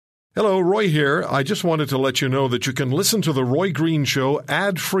Hello, Roy here. I just wanted to let you know that you can listen to The Roy Green Show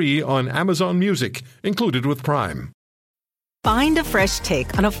ad-free on Amazon Music, included with Prime. Find a fresh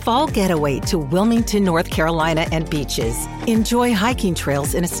take on a fall getaway to Wilmington, North Carolina and beaches. Enjoy hiking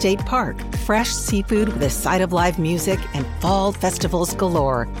trails in a state park, fresh seafood with a side of live music, and fall festivals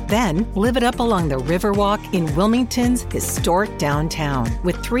galore. Then live it up along the Riverwalk in Wilmington's historic downtown.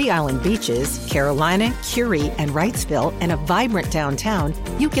 With 3 island beaches, Carolina, Curie, and Wrightsville, and a vibrant downtown,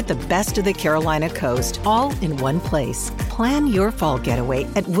 you get the best of the Carolina coast, all in one place. Plan your fall getaway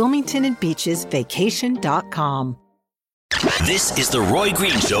at WilmingtonandBeachesVacation.com. This is the Roy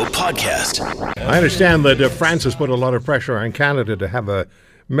Green Show podcast. I understand that France has put a lot of pressure on Canada to have a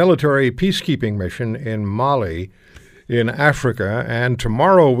military peacekeeping mission in Mali in Africa, and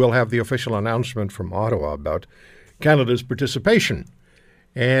tomorrow we'll have the official announcement from Ottawa about Canada's participation.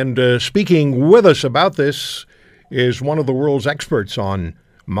 And speaking with us about this is one of the world's experts on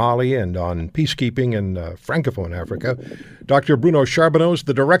Mali and on peacekeeping in Francophone Africa, Dr. Bruno Charbonneau,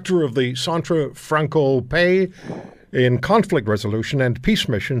 the director of the Centre Franco-Paix in conflict resolution and peace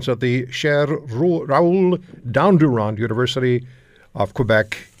missions at the Cher Raoul Dandurand University of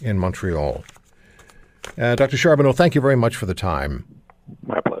Quebec in Montreal. Dr. Charbonneau, thank you very much for the time.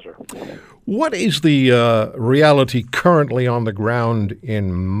 My pleasure. What is the reality currently on the ground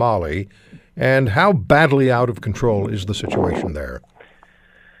in Mali, and how badly out of control is the situation there?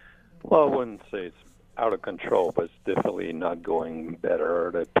 Well, I wouldn't say it's out of control, but it's definitely not going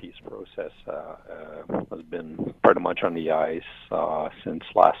better. The peace process has been pretty much on the ice since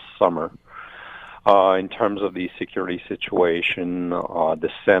last summer. In terms of the security situation, the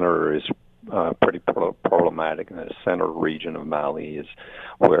center is pretty problematic. And the center region of Mali is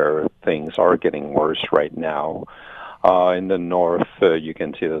where things are getting worse right now. In the north, you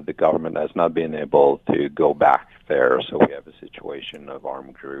can see that the government has not been able to go back there, so we have a situation of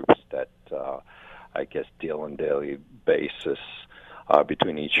armed groups that I guess deal on a daily basis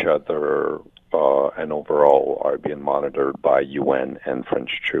between each other and overall are being monitored by UN and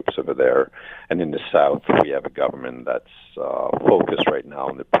French troops over there. And in the south, we have a government that's focused right now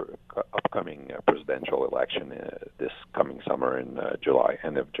on the upcoming presidential election this coming summer in July,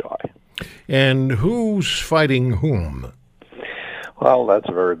 end of July. And who's fighting whom? Well, that's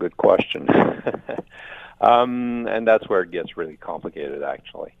a very good question. And that's where it gets really complicated,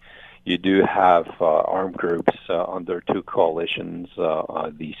 actually. You do have armed groups under 2 coalitions,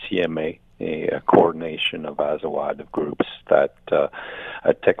 the CMA, a coordination of Azawad of groups that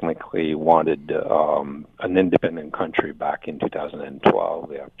technically wanted an independent country back in 2012.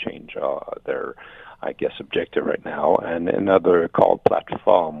 They have changed their, I guess, objective right now, and another called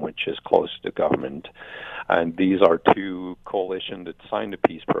Platform, which is close to government. And these are 2 coalitions that signed the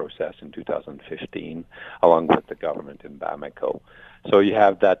peace process in 2015, along with the government in Bamako. So you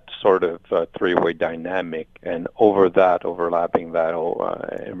have that sort of 3-way dynamic, and overlapping that,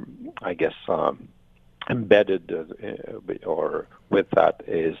 I guess, embedded or with that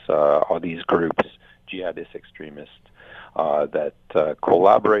are these groups, jihadist extremists, that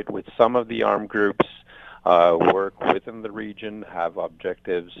collaborate with some of the armed groups, work within the region, have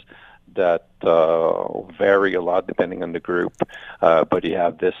objectives that vary a lot depending on the group, but you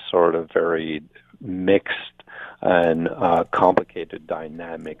have this sort of very mixed and complicated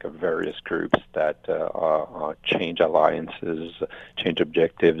dynamic of various groups that change alliances, change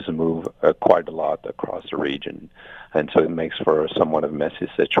objectives, move quite a lot across the region. And so it makes for somewhat of a messy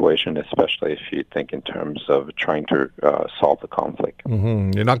situation, especially if you think in terms of trying to solve the conflict.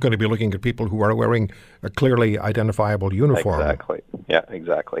 Mm-hmm. You're not going to be looking at people who are wearing a clearly identifiable uniform. Exactly. Yeah,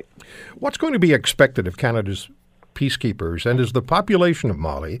 exactly. What's going to be expected of Canada's peacekeepers, and is the population of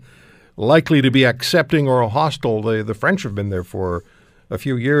Mali likely to be accepting or hostile? The French have been there for a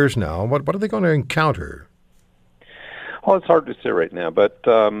few years now. What are they going to encounter? Well, it's hard to say right now, but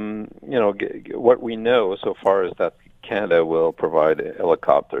what we know so far is that Canada will provide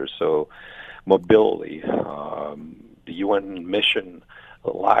helicopters, so mobility. The UN mission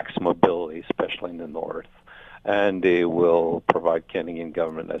lacks mobility, especially in the north, and they will provide Canadian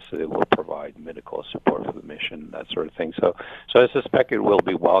government as they will provide medical support for the mission, that sort of thing. So I suspect it will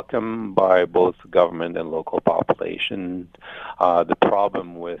be welcomed by both government and local population. The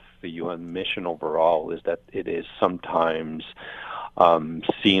problem with the UN mission overall is that it is sometimes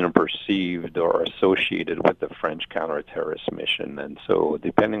seen or perceived or associated with the French counter-terrorist mission. And so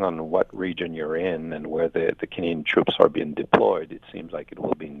depending on what region you're in and where the Canadian troops are being deployed, it seems like it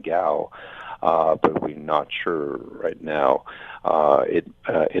will be in Gao. but we're not sure right now.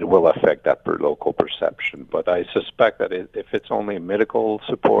 It will affect that local perception, but I suspect that if it's only medical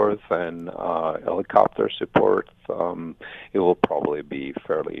support and helicopter support, it will probably be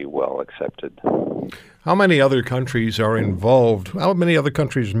fairly well accepted. How many other countries are involved? How many other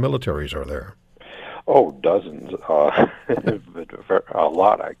countries' militaries are there? Oh, dozens. A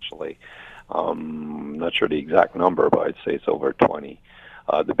lot, actually. Not sure the exact number, but I'd say it's over 20.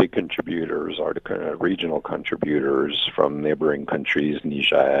 The big contributors are the kind of regional contributors from neighboring countries,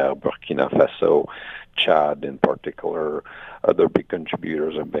 Niger, Burkina Faso, Chad in particular. Other big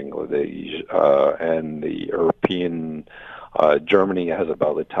contributors are Bangladesh and the European. Germany has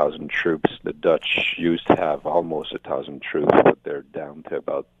about 1,000 troops. The Dutch used to have almost 1,000 troops, but they're down to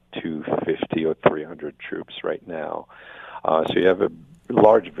about 250 or 300 troops right now. So you have a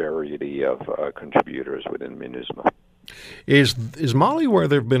large variety of contributors within MINUSMA. Is Mali, where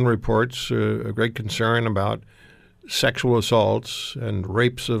there have been reports, a great concern about sexual assaults and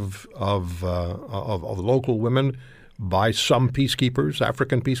rapes of local women by some peacekeepers,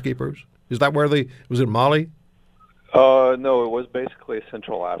 African peacekeepers? Is that where was it Mali? No, it was basically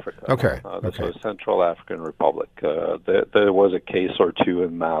Central Africa. Okay. This was Central African Republic. There was a case or two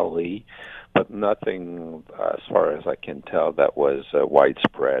in Mali, but nothing, as far as I can tell, that was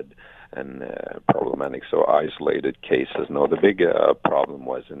widespread and problematic. So isolated cases. No, the big problem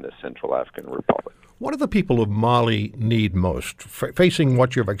was in the Central African Republic. What do the people of Mali need most, facing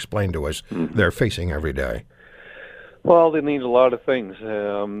what you've explained to us they're facing every day? Well, they need a lot of things,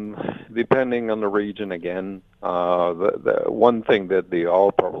 depending on the region. Again, the one thing that they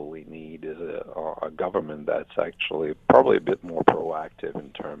all probably need is a government that's actually probably a bit more proactive in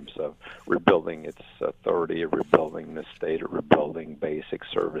terms of rebuilding its authority, rebuilding the state, rebuilding basic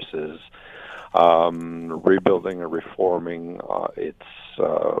services, rebuilding and reforming its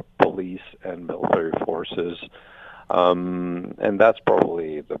police and military forces. And that's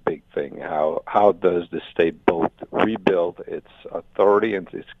probably the big thing. How does the state both rebuild its authority and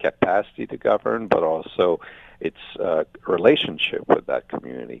its capacity to govern, but also its relationship with that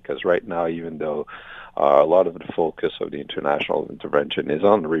community? Because right now, even though a lot of the focus of the international intervention is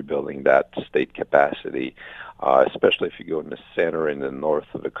on rebuilding that state capacity, especially if you go in the center and the north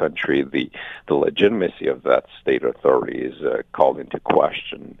of the country, the legitimacy of that state authority is called into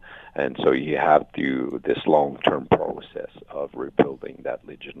question. And so you have this long-term process of rebuilding that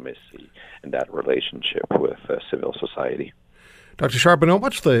legitimacy and that relationship with civil society. Dr. Charbonneau,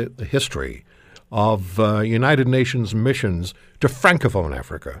 what's the history of United Nations missions to Francophone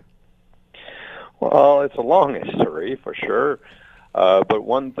Africa? Well, it's a long history, for sure. But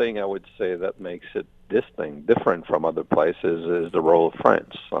one thing I would say that makes it different from other places is the role of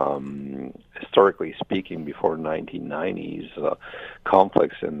France. Historically speaking, before the 1990s,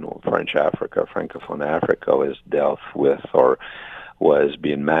 conflicts in French Africa, Francophone Africa, was dealt with or was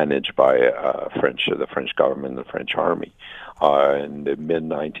being managed by the French government and the French army. In the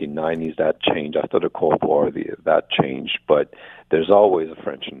mid-1990s, that changed. After the Cold War, that changed. But there's always a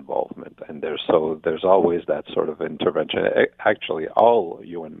French involvement, and there's always that sort of intervention. Actually, all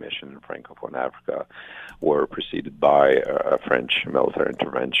UN missions in Francophone Africa were preceded by a French military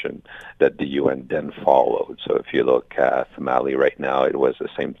intervention that the UN then followed. So if you look at Mali right now, it was the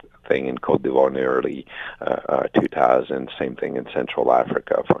same thing in Côte d'Ivoire in the early 2000s, same thing in Central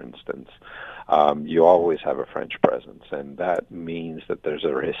Africa, for instance. You always have a French presence, and that means that there's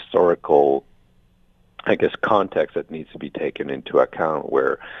a historical, context that needs to be taken into account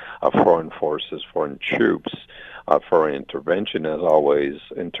where foreign forces, foreign troops, foreign intervention is always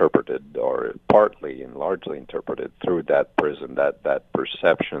interpreted or partly and largely interpreted through that prism, that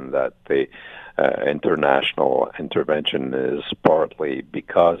perception that the international intervention is partly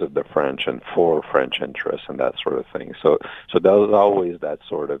because of the French and for French interests and that sort of thing. So there's always that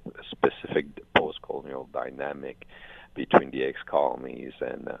sort of specific post-colonial dynamic between the ex-colonies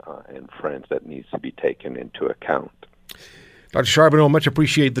and France that needs to be taken into account. Dr. Charbonneau, much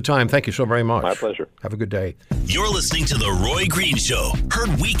appreciate the time. Thank you so very much. My pleasure. Have a good day. You're listening to The Roy Green Show.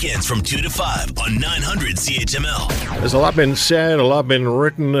 Heard weekends from 2 to 5 on 900 CHML. There's a lot been said, a lot been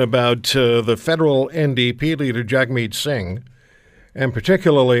written about the federal NDP leader, Jagmeet Singh, and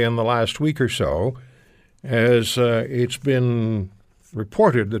particularly in the last week or so, as it's been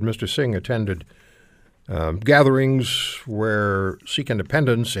reported that Mr. Singh attended gatherings where Sikh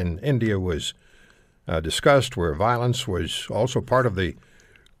independence in India was discussed, where violence was also part of the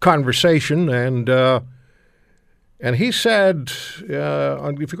conversation. And he said,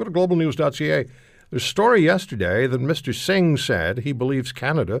 if you go to globalnews.ca, there's a story yesterday that Mr. Singh said he believes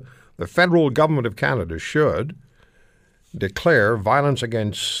Canada, the federal government of Canada, should declare violence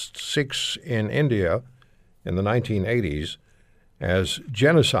against Sikhs in India in the 1980s as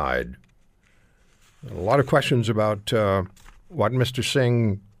genocide. A lot of questions about what Mr.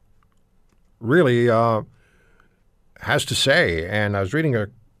 Singh really has to say. And I was reading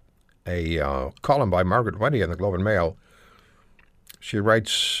a column by Margaret Wendy in the Globe and Mail. She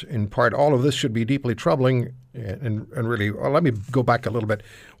writes, in part, all of this should be deeply troubling. And really, well, let me go back a little bit.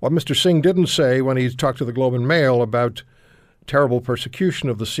 What Mr. Singh didn't say when he talked to the Globe and Mail about terrible persecution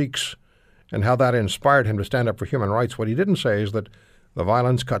of the Sikhs and how that inspired him to stand up for human rights, what he didn't say is that the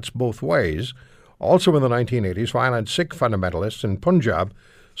violence cuts both ways. Also in the 1980s, violent Sikh fundamentalists in Punjab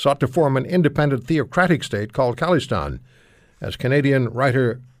sought to form an independent theocratic state called Khalistan. As Canadian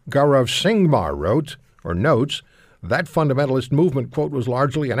writer Gaurav Singhmar notes, that fundamentalist movement, quote, was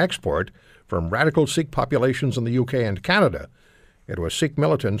largely an export from radical Sikh populations in the UK and Canada. It was Sikh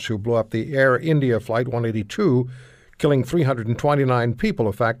militants who blew up the Air India Flight 182, killing 329 people,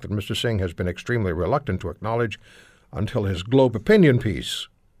 a fact that Mr. Singh has been extremely reluctant to acknowledge until his Globe opinion piece.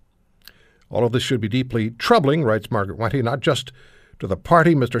 All of this should be deeply troubling, writes Margaret Wenty, not just to the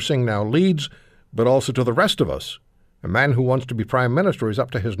party Mr. Singh now leads, but also to the rest of us. A man who wants to be prime minister is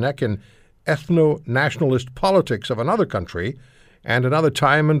up to his neck in ethno-nationalist politics of another country and another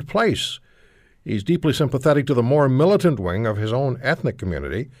time and place. He's deeply sympathetic to the more militant wing of his own ethnic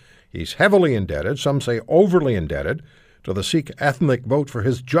community. He's heavily indebted, some say overly indebted, to the Sikh ethnic vote for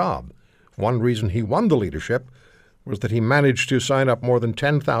his job. One reason he won the leadership was that he managed to sign up more than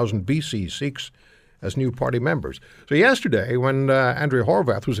 10,000 BC Sikhs as new party members. So yesterday, when Andrea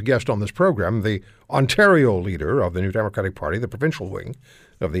Horwath was a guest on this program, the Ontario leader of the New Democratic Party, the provincial wing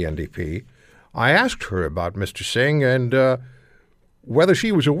of the NDP, I asked her about Mr. Singh and whether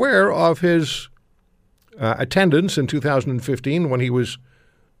she was aware of his attendance in 2015 when he was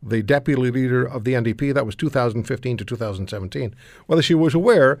the deputy leader of the NDP. That was 2015 to 2017. Whether she was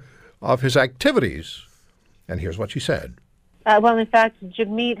aware of his activities. And here's what she said. Well, in fact,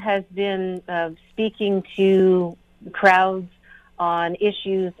 Jagmeet has been speaking to crowds on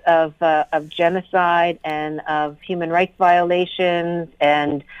issues of genocide and of human rights violations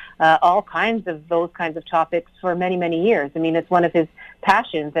and all kinds of those kinds of topics for many, many years. I mean, it's one of his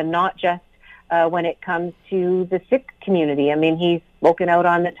passions, and not just when it comes to the Sikh community. I mean, he's spoken out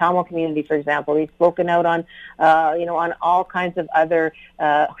on the Tamil community, for example. He's spoken out on, on all kinds of other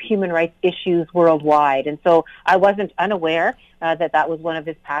human rights issues worldwide. And so I wasn't unaware that was one of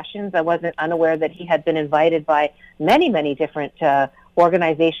his passions. I wasn't unaware that he had been invited by many, many different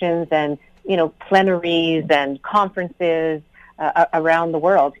organizations and, plenaries and conferences around the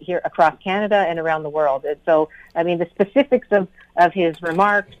world, here across Canada and around the world. And so, I mean, the specifics of his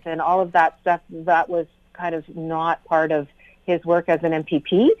remarks and all of that stuff, that was kind of not part of his work as an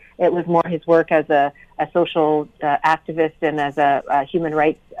MPP. It was more his work as a social activist and as a human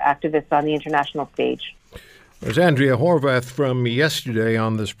rights activist on the international stage. There's Andrea Horwath from yesterday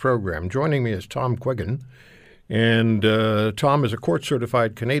on this program. Joining me is Tom Quiggin. And Tom is a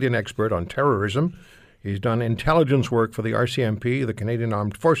court-certified Canadian expert on terrorism. He's done intelligence work for the RCMP, the Canadian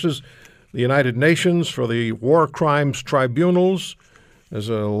Armed Forces, the United Nations, for the War Crimes Tribunals. He's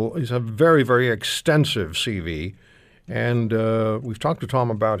a very, very extensive CV. And we've talked to Tom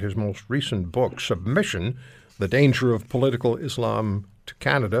about his most recent book, Submission, The Danger of Political Islam to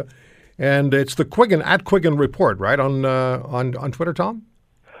Canada. And it's the @Quiggin Report, right, on Twitter, Tom?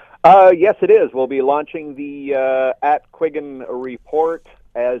 Yes, it is. We'll be launching the @Quiggin Report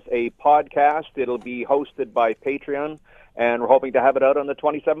as a podcast. It'll be hosted by Patreon, and we're hoping to have it out on the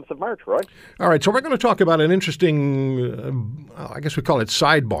 27th of March, Roy. All right, so we're going to talk about an interesting, I guess we call it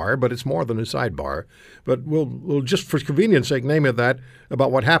sidebar, but it's more than a sidebar. But we'll just, for convenience sake, name it that,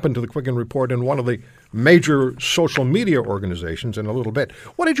 about what happened to the Quiggin Report in one of the major social media organizations in a little bit.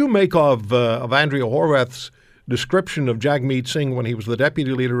 What did you make of Andrea Horwath's description of Jagmeet Singh when he was the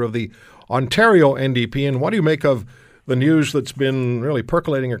deputy leader of the Ontario NDP, and what do you make of the news that's been really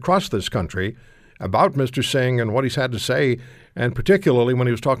percolating across this country about Mr. Singh and what he's had to say, and particularly when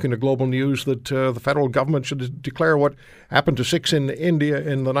he was talking to Global News that the federal government should declare what happened to Sikhs in India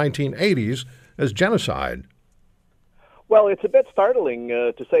in the 1980s as genocide? Well, it's a bit startling,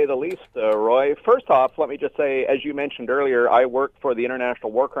 to say the least, Roy. First off, let me just say, as you mentioned earlier, I worked for the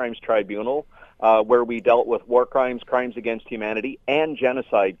International War Crimes Tribunal, where we dealt with war crimes, crimes against humanity, and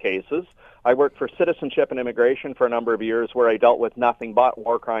genocide cases. I worked for Citizenship and Immigration for a number of years, where I dealt with nothing but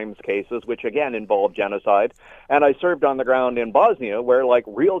war crimes cases, which again involved genocide. And I served on the ground in Bosnia, where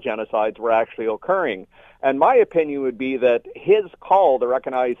real genocides were actually occurring. And my opinion would be that his call to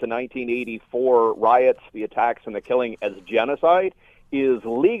recognize the 1984 riots, the attacks, and the killing as genocide is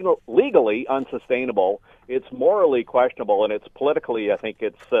legally unsustainable. It's morally questionable, and it's politically, I think,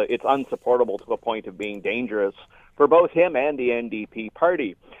 it's unsupportable to a point of being dangerous for both him and the NDP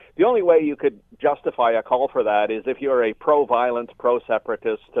party. The only way you could justify a call for that is if you're a pro-violence,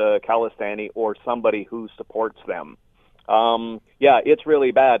 pro-separatist Khalistani or somebody who supports them. Yeah, it's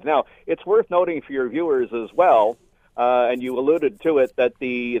really bad. Now, it's worth noting for your viewers as well, and you alluded to it, that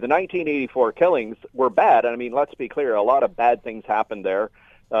the 1984 killings were bad. I mean, let's be clear, a lot of bad things happened there.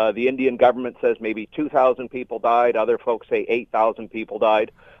 The Indian government says maybe 2,000 people died. Other folks say 8,000 people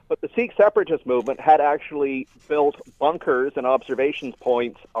died. But the Sikh separatist movement had actually built bunkers and observation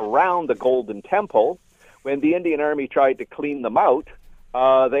points around the Golden Temple. When the Indian Army tried to clean them out,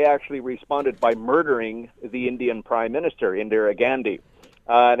 they actually responded by murdering the Indian Prime Minister, Indira Gandhi.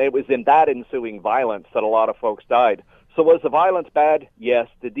 And it was in that ensuing violence that a lot of folks died. So was the violence bad? Yes.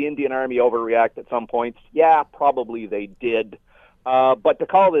 Did the Indian Army overreact at some points? Yeah, probably they did. But to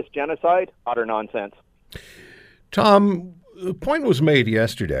call this genocide, utter nonsense. Tom, the point was made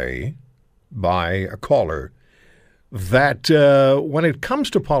yesterday by a caller that when it comes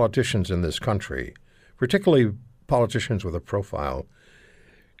to politicians in this country, particularly politicians with a profile,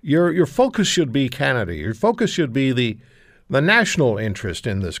 your focus should be Canada. Your focus should be the national interest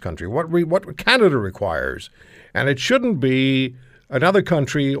in this country, what Canada requires. And it shouldn't be another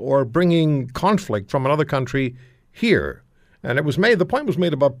country or bringing conflict from another country here. And the point was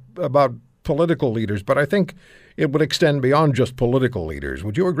made about political leaders, but I think it would extend beyond just political leaders.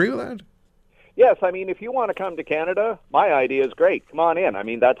 Would you agree with that? Yes, I mean, if you want to come to Canada, my idea is great. Come on in. I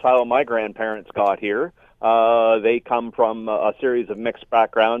mean, that's how my grandparents got here. They come from a series of mixed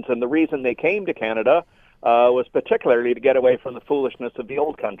backgrounds, and the reason they came to Canada was particularly to get away from the foolishness of the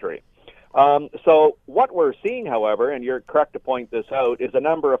old country. So what we're seeing, however, and you're correct to point this out, is a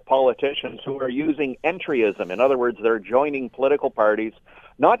number of politicians who are using entryism. In other words, they're joining political parties,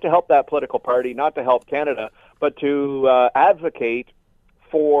 not to help that political party, not to help Canada, but to advocate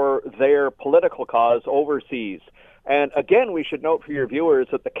for their political cause overseas. And again, we should note for your viewers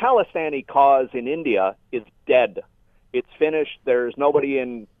that the Khalistani cause in India is dead. It's finished. There's nobody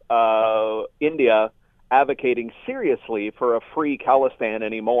in India advocating seriously for a free Khalistan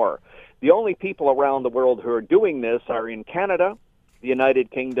anymore. The only people around the world who are doing this are in Canada, the United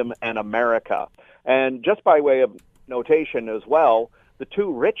Kingdom, and America. And just by way of notation as well, the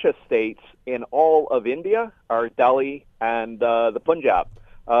two richest states in all of India are Delhi and the Punjab.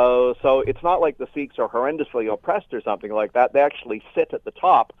 So it's not like the Sikhs are horrendously oppressed or something like that. They actually sit at the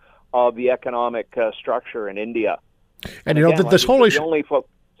top of the economic structure in India. And you know, this whole issue...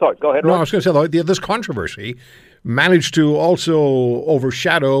 Sorry, go ahead, No, Ron. I was going to say, this controversy managed to also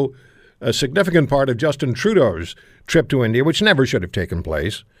overshadow a significant part of Justin Trudeau's trip to India, which never should have taken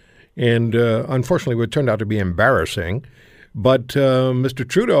place. And unfortunately, it turned out to be embarrassing. But Mr.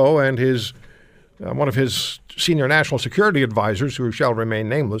 Trudeau and his one of his senior national security advisors, who shall remain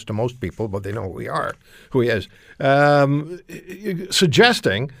nameless to most people, but they know who he is,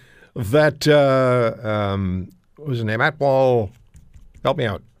 suggesting that, what was his name, Atwal, help me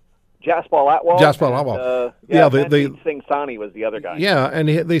out. Jaspal Atwal. Jaspal Atwal. Mandeep Singh Sahni was the other guy. Yeah, and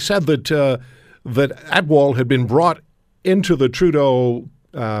they said that that Atwal had been brought into the Trudeau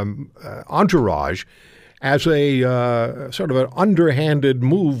entourage as a sort of an underhanded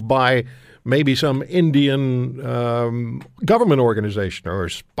move by maybe some Indian government organization or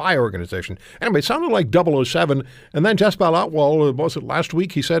spy organization. Anyway, it sounded like 007. And then Jaspal Atwal, was it last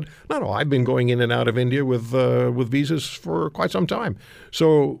week, he said, no, I've been going in and out of India with visas for quite some time.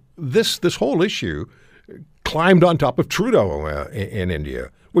 So this whole issue climbed on top of Trudeau in India,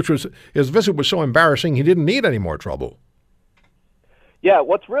 which was, his visit was so embarrassing he didn't need any more trouble. Yeah,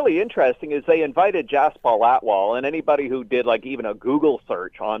 what's really interesting is they invited Jaspal Atwal, and anybody who did like even a Google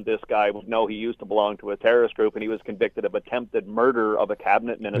search on this guy would know he used to belong to a terrorist group, and he was convicted of attempted murder of a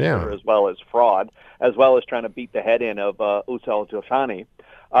cabinet minister as well as fraud, as well as trying to beat the head in of Usal Joshani.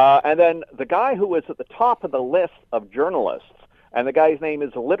 And then the guy who was at the top of the list of journalists, and the guy's name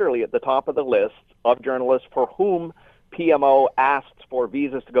is literally at the top of the list of journalists for whom PMO asked for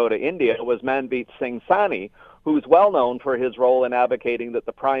visas to go to India, was Mandeep Singh Sahni, who's well known for his role in advocating that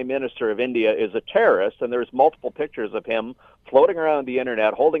the Prime Minister of India is a terrorist, and there's multiple pictures of him floating around the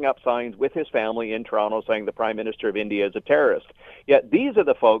internet, holding up signs with his family in Toronto saying the Prime Minister of India is a terrorist. Yet these are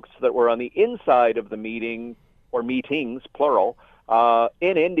the folks that were on the inside of the meeting, or meetings, plural,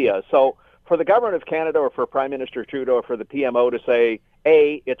 in India. So for the government of Canada or for Prime Minister Trudeau or for the PMO to say,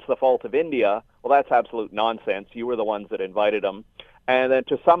 A, it's the fault of India, well, that's absolute nonsense. You were the ones that invited them. And then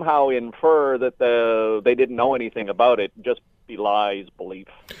to somehow infer that they didn't know anything about it just belies belief.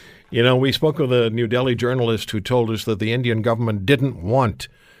 You know, we spoke with a New Delhi journalist who told us that the Indian government didn't want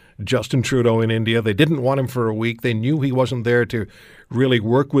Justin Trudeau in India. They didn't want him for a week. They knew he wasn't there to really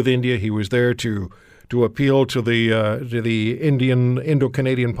work with India. He was there to appeal to the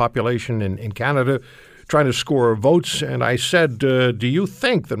Indo-Canadian population in Canada, trying to score votes. And I said, do you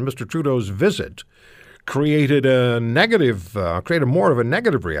think that Mr. Trudeau's visit created more of a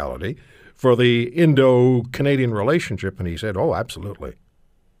negative reality for the Indo-Canadian relationship? And he said, oh, absolutely.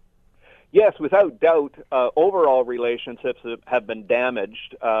 Yes, without doubt, overall relationships have been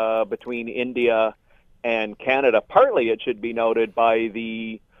damaged between India and Canada. Partly, it should be noted, by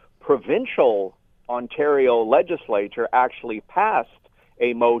the provincial Ontario legislature actually passed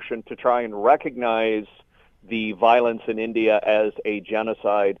a motion to try and recognize the violence in India as a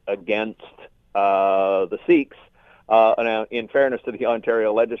genocide against the Sikhs. And in fairness to the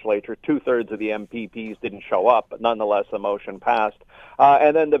Ontario legislature, 2/3 of the MPPs didn't show up, but nonetheless the motion passed.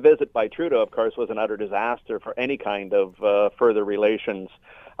 And then the visit by Trudeau, of course, was an utter disaster for any kind of further relations.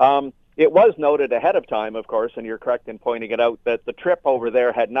 It was noted ahead of time, of course, and you're correct in pointing it out, that the trip over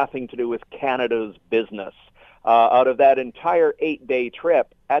there had nothing to do with Canada's business. Out of that entire 8-day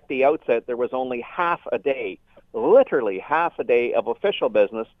trip, at the outset, there was only half a day, literally half a day of official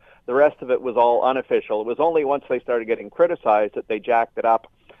business. The rest of it was all unofficial. It was only once they started getting criticized that they jacked it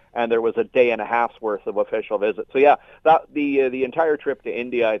up, and there was a day and a half's worth of official visits. So yeah, the entire trip to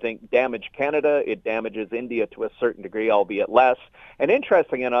India, I think, damaged Canada. It damages India to a certain degree, albeit less. And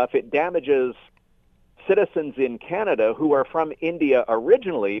interesting enough, it damages citizens in Canada who are from India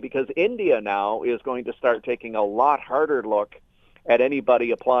originally, because India now is going to start taking a lot harder look at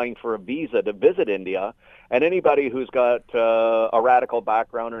anybody applying for a visa to visit India. And anybody who's got a radical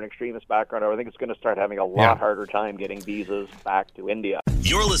background or an extremist background, I think it's going to start having a lot harder time getting visas back to India.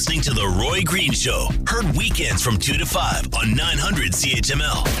 You're listening to The Roy Green Show. Heard weekends from 2 to 5 on 900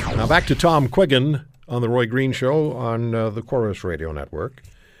 CHML. Now back to Tom Quiggin on The Roy Green Show on the Chorus Radio Network.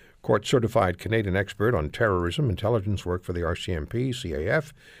 Court-certified Canadian expert on terrorism, intelligence work for the RCMP,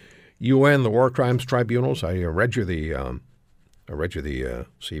 CAF, UN, the War Crimes Tribunals. I read you the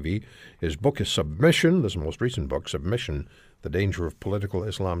CV. His book is Submission. This is the most recent book, Submission: The Danger of Political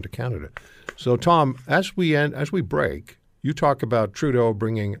Islam to Canada. So, Tom, as we break, you talk about Trudeau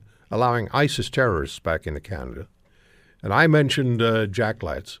allowing ISIS terrorists back into Canada, and I mentioned Jack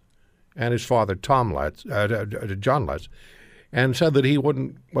Letts and his father, John Letts, and said that he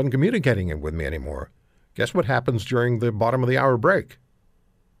wasn't communicating with me anymore. Guess what happens during the bottom of the hour break?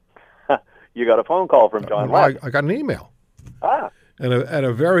 You got a phone call from John Letts. I got an email. And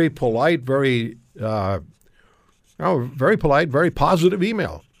a very polite, very positive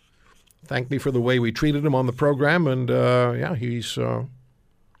email. Thanked me for the way we treated him on the program, and he's and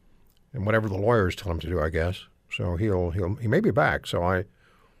whatever the lawyers tell him to do, I guess. So he may be back. So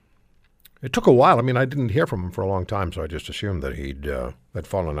it took a while. I mean, I didn't hear from him for a long time, so I just assumed that had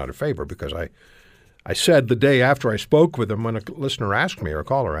fallen out of favor, because I said the day after I spoke with him, when a listener asked me, or a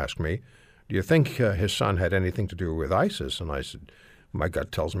caller asked me, do you think his son had anything to do with ISIS? And I said, my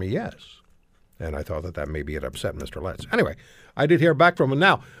gut tells me yes. And I thought that maybe had upset Mr. Letts. Anyway, I did hear back from him.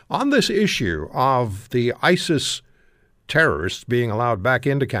 Now, on this issue of the ISIS terrorists being allowed back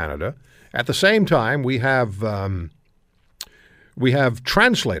into Canada, at the same time, we have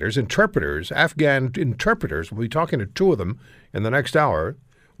translators, interpreters, Afghan interpreters. We'll be talking to two of them in the next hour.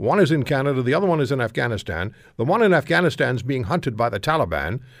 One is in Canada. The other one is in Afghanistan. The one in Afghanistan is being hunted by the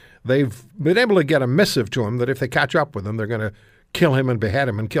Taliban. They've been able to get a missive to him that if they catch up with him, they're going to kill him and behead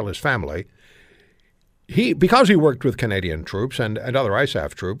him and kill his family. Because he worked with Canadian troops and other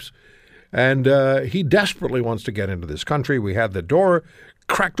ISAF troops, and he desperately wants to get into this country. We had the door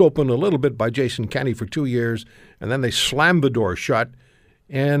cracked open a little bit by Jason Kenney for 2 years, and then they slammed the door shut.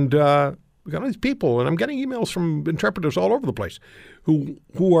 And we got all these people, and I'm getting emails from interpreters all over the place who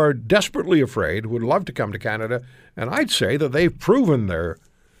are desperately afraid, who would love to come to Canada, and I'd say that they've proven their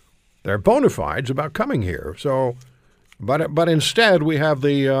bona fides about coming here. So, but instead we have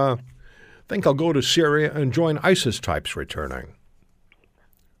I think I'll go to Syria and join ISIS types returning.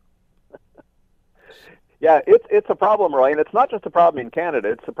 Yeah, it's a problem, Roy, and it's not just a problem in Canada.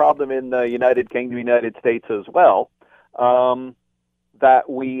 It's a problem in the United Kingdom, United States as well, that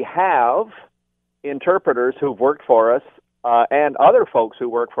we have interpreters who've worked for us and other folks who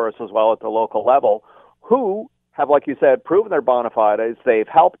work for us as well at the local level who have, like you said, proven their bona fides. They've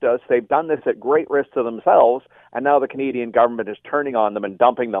helped us. They've done this at great risk to themselves, and now the Canadian government is turning on them and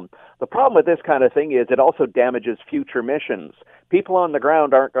dumping them. The problem with this kind of thing is it also damages future missions. People on the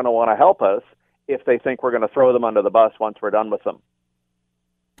ground aren't going to want to help us if they think we're going to throw them under the bus once we're done with them.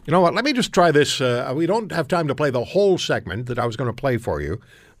 You know what? Let me just try this. We don't have time to play the whole segment that I was going to play for you,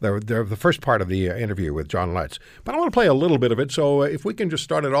 They're the first part of the interview with John Letts. But I want to play a little bit of it, so if we can just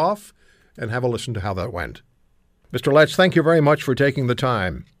start it off and have a listen to how that went. Mr. Letts, thank you very much for taking the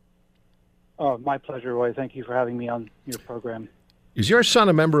time. Oh, my pleasure, Roy. Thank you for having me on your program. Is your son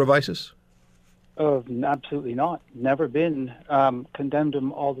a member of ISIS? Oh, absolutely not. Never been. Condemned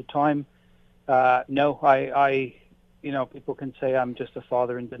him all the time. No, I, people can say I'm just a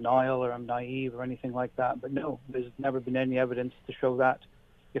father in denial or I'm naive or anything like that. But no, there's never been any evidence to show that.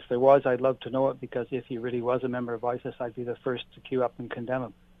 If there was, I'd love to know it, because if he really was a member of ISIS, I'd be the first to queue up and condemn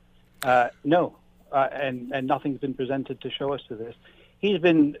him. No, and nothing's been presented to show us to this. He's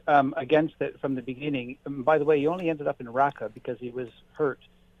been against it from the beginning. By the way, he only ended up in Raqqa because he was hurt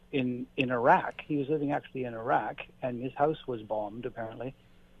in Iraq. He was living actually in Iraq, and his house was bombed, apparently.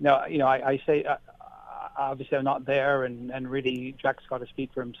 Now, I say, obviously I'm not there, and really Jack's got to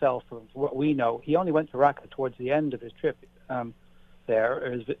speak for himself. For what we know, he only went to Raqqa towards the end of his trip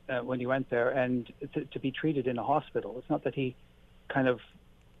there, when he went there, and to be treated in a hospital. It's not that he kind of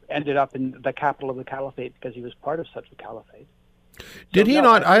ended up in the capital of the caliphate because he was part of such a caliphate. Did he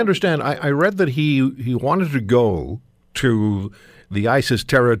not? I understand. I read that he wanted to go to the ISIS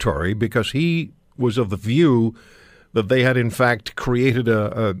territory because he was of the view that they had in fact created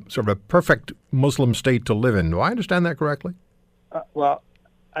a sort of a perfect Muslim state to live in. Do I understand that correctly? Well,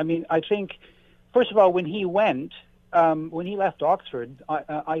 I mean, I think, first of all, when he went, when he left Oxford,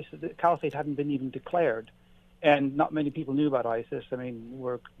 the caliphate hadn't been even declared, and not many people knew about ISIS. I mean,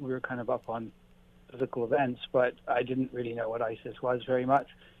 we were kind of up on political events, but I didn't really know what ISIS was very much.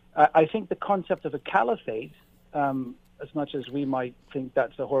 I think the concept of a caliphate, as much as we might think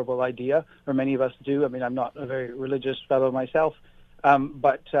that's a horrible idea, or many of us do. I mean, I'm not a very religious fellow myself,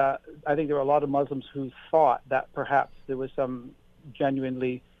 but I think there were a lot of Muslims who thought that perhaps there was some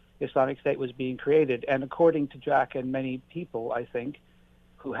genuinely Islamic State was being created. And according to Jack and many people, I think,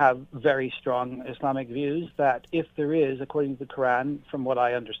 who have very strong Islamic views, that if there is, according to the Quran, from what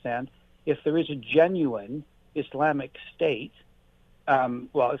I understand, if there is a genuine Islamic state,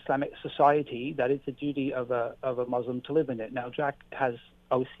 Islamic society, that it's the duty of a Muslim to live in it. Now, Jack has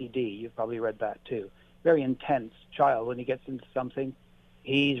OCD. You've probably read that too. Very intense child. When he gets into something,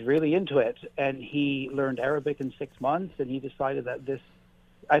 he's really into it. And he learned Arabic in 6 months, and he decided that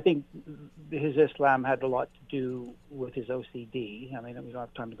I think his Islam had a lot to do with his OCD. I mean, we don't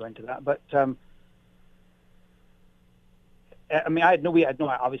have time to go into that. But, we had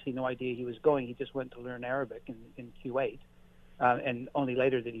obviously no idea he was going. He just went to learn Arabic in Kuwait. And only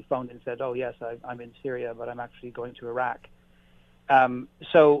later did he phone and said, oh, yes, I'm in Syria, but I'm actually going to Iraq.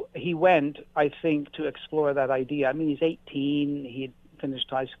 So he went, I think, to explore that idea. I mean, he's 18. He had finished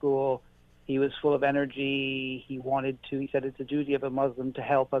high school. He was full of energy. He said it's a duty of a Muslim to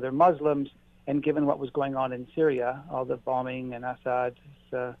help other Muslims. And given what was going on in Syria, all the bombing and Assad,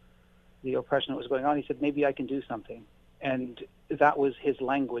 the oppression that was going on, he said, maybe I can do something. And that was his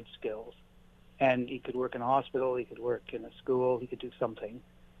language skills. And he could work in a hospital, he could work in a school, he could do something.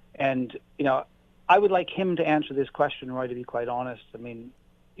 And, I would like him to answer this question, Roy, to be quite honest. I mean,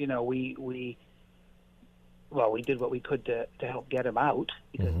 we did what we could to help get him out,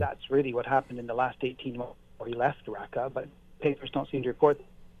 because that's really what happened in the last 18 months before he left Raqqa, but papers don't seem to report.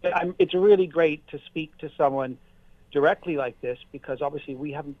 It's really great to speak to someone directly like this, because obviously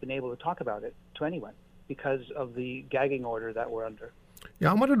we haven't been able to talk about it to anyone because of the gagging order that we're under.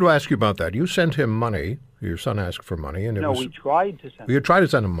 Yeah, I wanted to ask you about that. You sent him money. Your son asked for money. And we tried to send him. You tried to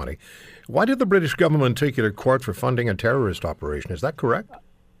send him money. Why did the British government take you to court for funding a terrorist operation? Is that correct?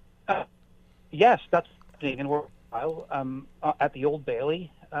 Yes, that's happening in World at the Old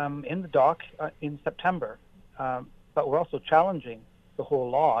Bailey in the dock in September. But we're also challenging the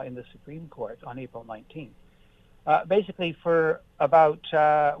whole law in the Supreme Court on April 19th. Basically, for about,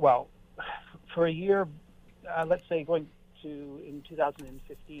 for a year, let's say going in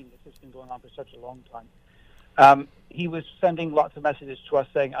 2015, this has been going on for such a long time. He was sending lots of messages to us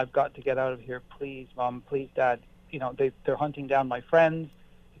saying, I've got to get out of here, please, Mom, please, Dad. They're hunting down my friends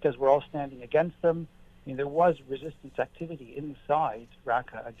because we're all standing against them. I mean, there was resistance activity inside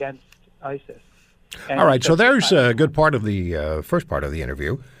Raqqa against ISIS. And all right, so there's a good part of the first part of the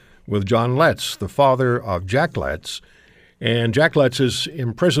interview with John Letts, the father of Jack Letts. And Jack Letts is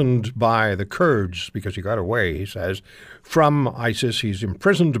imprisoned by the Kurds because he got away, he says, from ISIS. He's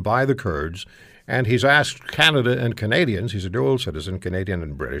imprisoned by the Kurds, and he's asked Canada and Canadians, he's a dual citizen, Canadian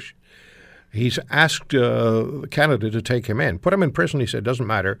and British, he's asked Canada to take him in. Put him in prison, he said, doesn't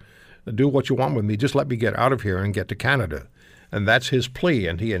matter. Do what you want with me. Just let me get out of here and get to Canada. And that's his plea,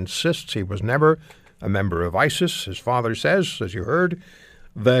 and he insists he was never a member of ISIS. His father says, as you heard,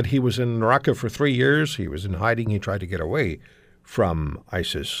 that he was in Raqqa for 3 years. He was in hiding. He tried to get away from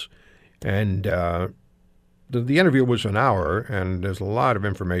ISIS. And the interview was an hour, and there's a lot of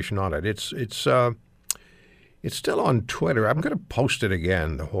information on it. It's still on Twitter. I'm going to post it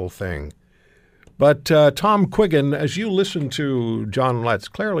again, the whole thing. But Tom Quiggin, as you listen to John Letts,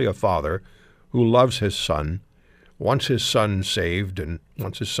 clearly a father who loves his son, wants his son saved and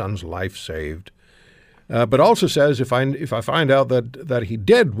wants his son's life saved, but also says if I find out that he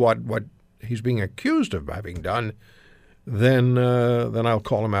did what he's being accused of having done, then I'll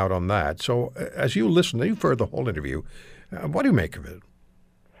call him out on that. So as you listen, you've heard the whole interview. What do you make of it?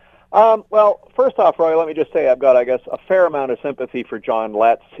 Well, first off, Roy, let me just say I've got, I guess, a fair amount of sympathy for John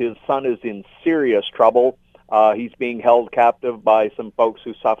Letts. His son is in serious trouble. He's being held captive by some folks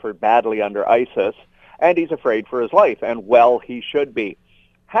who suffered badly under ISIS, and he's afraid for his life, and well, he should be.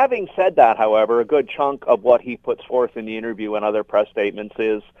 Having said that, however, a good chunk of what he puts forth in the interview and other press statements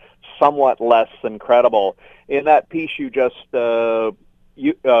is somewhat less than credible. In that piece you just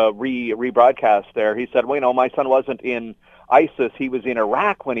rebroadcast there, he said, well, my son wasn't in ISIS, he was in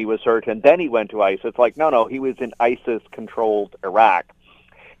Iraq when he was hurt, and then he went to ISIS. It's like, no, he was in ISIS-controlled Iraq.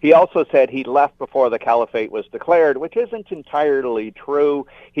 He also said he left before the caliphate was declared, which isn't entirely true.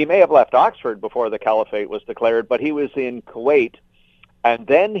 He may have left Oxford before the caliphate was declared, but he was in Kuwait, and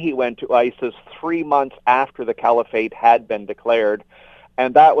then he went to ISIS 3 months after the caliphate had been declared.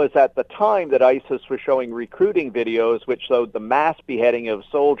 And that was at the time that ISIS was showing recruiting videos which showed the mass beheading of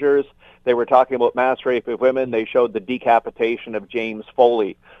soldiers. They were talking about mass rape of women. They showed the decapitation of James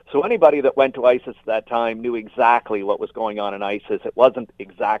Foley. So anybody that went to ISIS at that time knew exactly what was going on in ISIS. It wasn't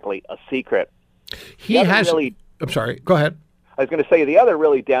exactly a secret. I'm sorry, go ahead. I was going to say the other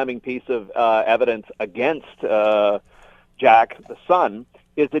really damning piece of evidence against Jack, the son,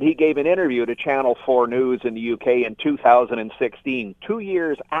 is that he gave an interview to Channel 4 News in the UK in 2016, 2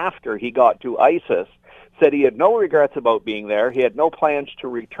 years after he got to ISIS, said he had no regrets about being there. He had no plans to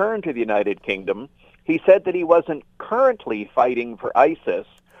return to the United Kingdom. He said that he wasn't currently fighting for ISIS,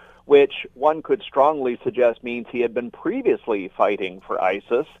 which one could strongly suggest means he had been previously fighting for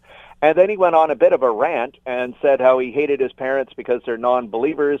ISIS. And then he went on a bit of a rant and said how he hated his parents because they're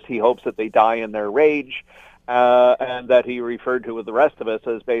non-believers. He hopes that they die in their rage. And that he referred to with the rest of us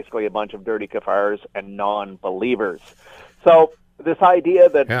as basically a bunch of dirty kafirs and non-believers. So this idea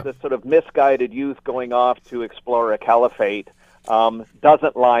that this sort of misguided youth going off to explore a caliphate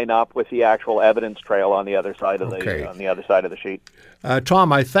doesn't line up with the actual evidence trail on the other side of the sheet.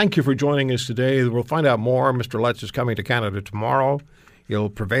 Tom, I thank you for joining us today. We'll find out more. Mr. Letts is coming to Canada tomorrow. He'll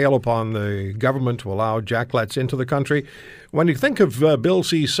prevail upon the government to allow Jack Letts into the country. When you think of Bill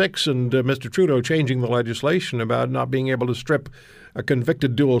C-6 and Mr. Trudeau changing the legislation about not being able to strip a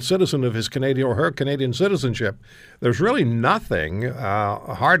convicted dual citizen of his Canadian or her Canadian citizenship, there's really nothing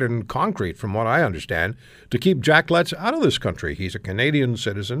hard and concrete, from what I understand, to keep Jack Letts out of this country. He's a Canadian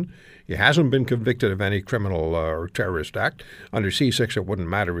citizen. He hasn't been convicted of any criminal or terrorist act. Under C-6, it wouldn't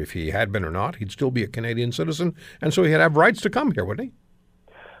matter if he had been or not. He'd still be a Canadian citizen, and so he'd have rights to come here, wouldn't he?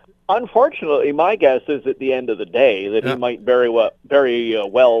 Unfortunately, my guess is at the end of the day that he might very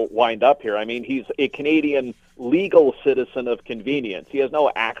well wind up here. I mean, he's a Canadian legal citizen of convenience. He has no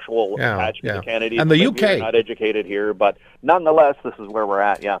actual attachment to Canada. And the UK, not educated here, but nonetheless, this is where we're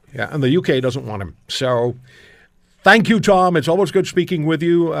at. Yeah, and the UK doesn't want him. So, thank you, Tom. It's always good speaking with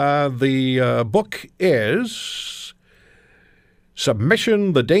you. The book is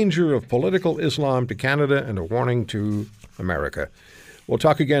Submission: The Danger of Political Islam to Canada and a Warning to America. We'll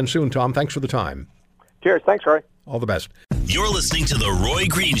talk again soon, Tom. Thanks for the time. Cheers. Thanks, Roy. All the best. You're listening to The Roy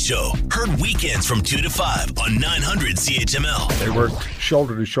Green Show. Heard weekends from 2 to 5 on 900 CHML. They worked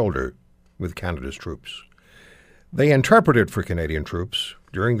shoulder to shoulder with Canada's troops. They interpreted for Canadian troops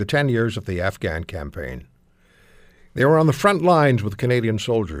during the 10 years of the Afghan campaign. They were on the front lines with Canadian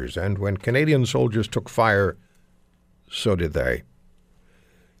soldiers, and when Canadian soldiers took fire, so did they.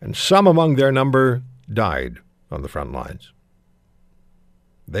 And some among their number died on the front lines.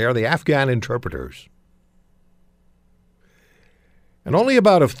 They are the Afghan interpreters. And only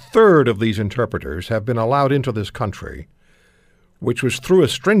about a third of these interpreters have been allowed into this country, which was through a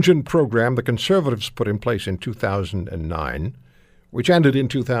stringent program the Conservatives put in place in 2009, which ended in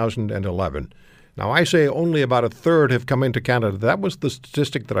 2011. Now, I say only about a third have come into Canada. That was the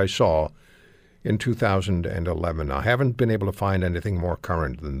statistic that I saw in 2011. I haven't been able to find anything more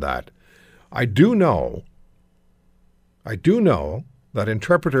current than that. I do know that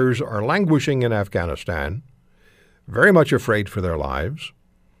interpreters are languishing in Afghanistan, very much afraid for their lives,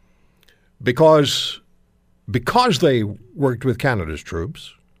 because they worked with Canada's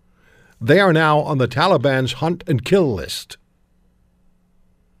troops. They are now on the Taliban's hunt and kill list.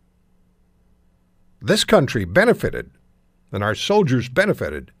 This country benefited and our soldiers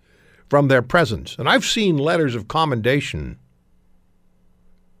benefited from their presence. And I've seen letters of commendation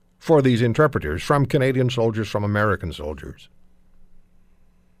for these interpreters from Canadian soldiers, from American soldiers.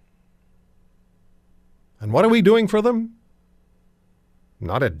 And what are we doing for them?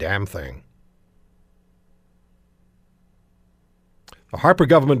 Not a damn thing. The Harper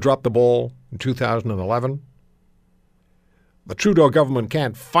government dropped the ball in 2011. The Trudeau government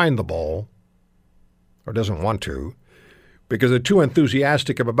can't find the ball, or doesn't want to, because they're too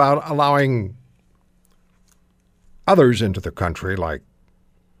enthusiastic about allowing others into the country, like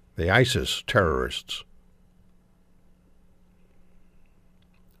the ISIS terrorists.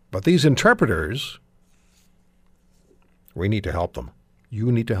 But these interpreters, we need to help them.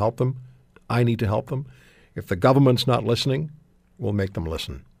 You need to help them. I need to help them. If the government's not listening, we'll make them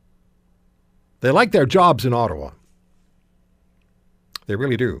listen. They like their jobs in Ottawa. They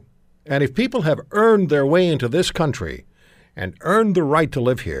really do. And if people have earned their way into this country and earned the right to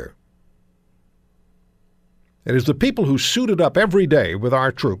live here, it is the people who suited up every day with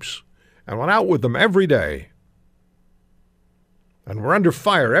our troops and went out with them every day and were under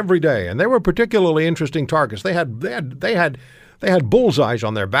fire every day. And they were particularly interesting targets. They had bullseyes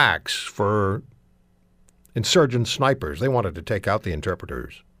on their backs for insurgent snipers. They wanted to take out the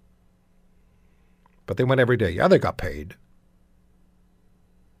interpreters. But they went every day. Yeah, they got paid.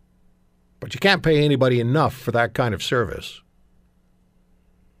 But you can't pay anybody enough for that kind of service.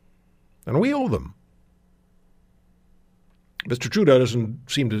 And we owe them. Mr. Trudeau doesn't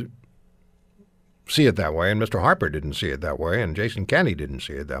seem to see it that way, and Mr. Harper didn't see it that way, and Jason Kenney didn't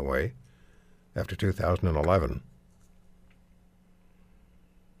see it that way after 2011.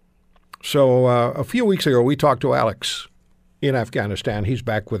 So a few weeks ago, we talked to Alex in Afghanistan. He's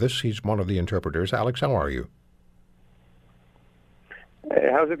back with us. He's one of the interpreters. Alex, how are you? Hey,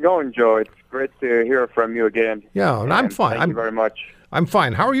 how's it going, Joe? It's great to hear from you again. Yeah, and I'm fine. Thank you very much. I'm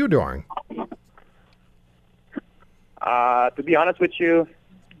fine. How are you doing? To be honest with you,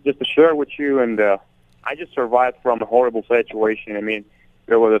 just to share with you, and I just survived from a horrible situation. I mean,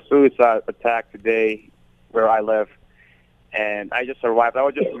 there was a suicide attack today where I live, and I just survived. I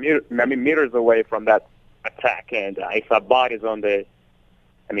was just meters away from that attack, and I saw bodies on the,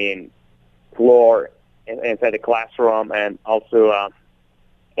 floor inside the classroom, and also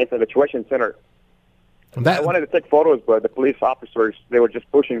inside the tuition center. I wanted to take photos, but the police officers, they were just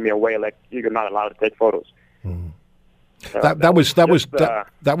pushing me away, like you're not allowed to take photos. Mm-hmm. That was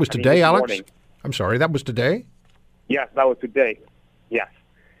today, Alex? Morning. I'm sorry, that was today? Yes, that was today. Yes.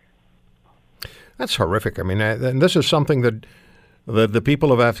 That's horrific. I mean, and this is something that the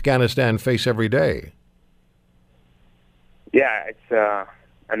people of Afghanistan face every day. Yeah, it's,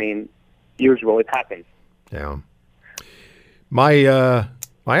 usual. It happens. Yeah. My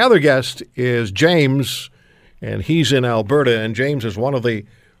other guest is James, and he's in Alberta, and James is one of the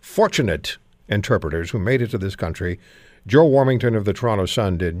fortunate interpreters who made it to this country. Joe Warmington of the Toronto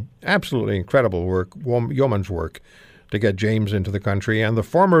Sun did absolutely incredible work, yeoman's work, to get James into the country. And the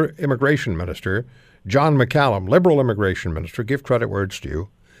former immigration minister, John McCallum, Liberal immigration minister, give credit where it's due,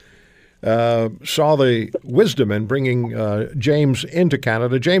 saw the wisdom in bringing James into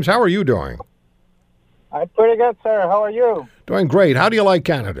Canada. James, how are you doing? I'm pretty good, sir. How are you? Doing great. How do you like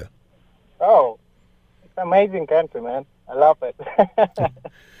Canada? Oh, it's an amazing country, man. I love it.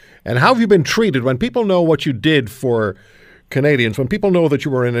 And how have you been treated? When people know what you did for Canadians, when people know that you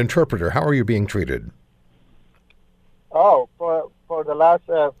were an interpreter, how are you being treated? Oh, for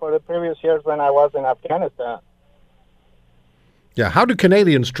the previous years when I was in Afghanistan. Yeah, how do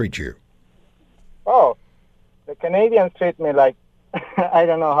Canadians treat you? Oh, the Canadians treat me like I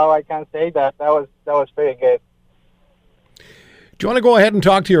don't know how I can say that. That was pretty good. Do you want to go ahead and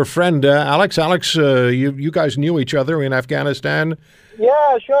talk to your friend Alex? Alex, you guys knew each other in Afghanistan.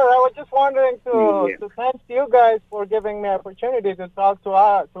 Yeah, sure. I was just wondering to thank you guys for giving me an opportunity to talk to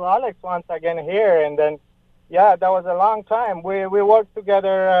Alex once again here. And then, yeah, that was a long time. We worked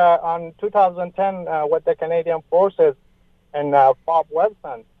together on 2010 with the Canadian Forces and Fort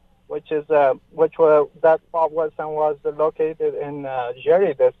Wilson, that Fort Wilson was located in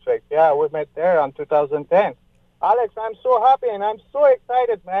Jerry District. Yeah, we met there on 2010. Alex, I'm so happy and I'm so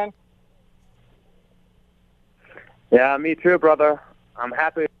excited, man. Yeah, me too, brother. I'm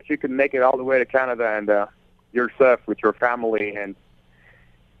happy that you could make it all the way to Canada and yourself with your family, and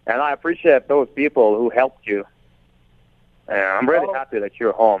I appreciate those people who helped you. I'm really happy that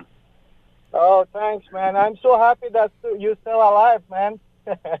you're home. Oh, thanks, man. I'm so happy that you're still alive, man.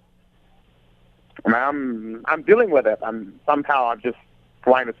 I'm dealing with it. I'm just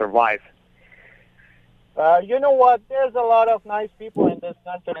trying to survive. You know what? There's a lot of nice people in this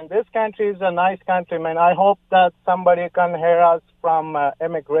country, and this country is a nice country, man. I hope that somebody can hear us from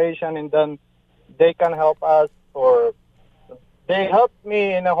immigration, and then they can help us, or they helped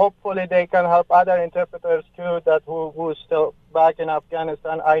me, and hopefully they can help other interpreters too that who's still back in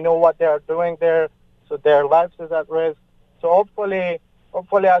Afghanistan. I know what they are doing there, so their lives is at risk. So hopefully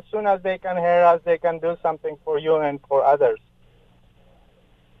as soon as they can hear us, they can do something for you and for others.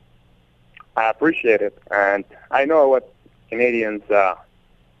 I appreciate it, and I know what Canadians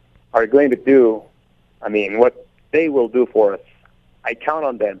are going to do. I mean, what they will do for us. I count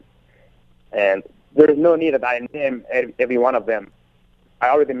on them, and there's no need that I name every one of them. I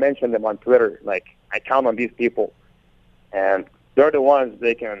already mentioned them on Twitter. Like, I count on these people, and they're the ones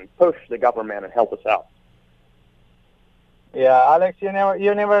they can push the government and help us out. Yeah, Alex, you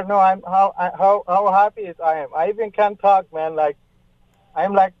never know how happy I am. I even can't talk, man. Like,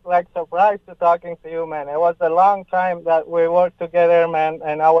 I'm like surprised to talking to you, man. It was a long time that we worked together, man,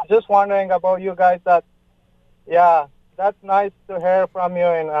 and I was just wondering about you guys. Yeah, that's nice to hear from you,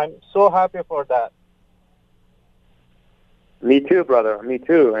 and I'm so happy for that. Me too, brother. Me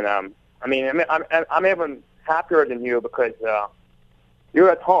too. And I'm even happier than you because you're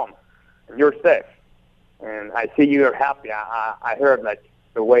at home and you're safe, and I see you're happy. I heard like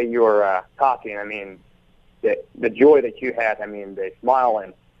the way you're talking. I mean, the joy that you had. I mean, the smile,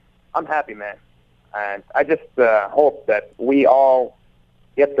 and I'm happy, man. And I just hope that we all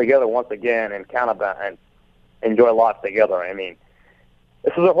get together once again in Canada and enjoy life together. I mean,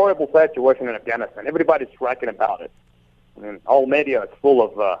 this is a horrible situation in Afghanistan. Everybody's striking about it. I mean, all media is full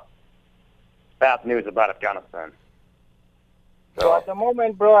of bad news about Afghanistan. So at the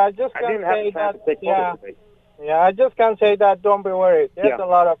moment, bro, I just can't say that. I just can't say that. Don't be worried. There's a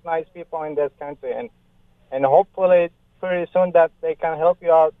lot of nice people in this country, and hopefully pretty soon that they can help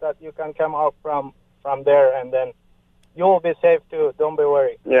you out, that you can come out from there, and then you will be safe too. Don't be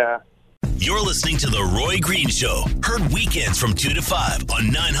worried. Yeah. You're listening to The Roy Green Show, heard weekends from 2 to 5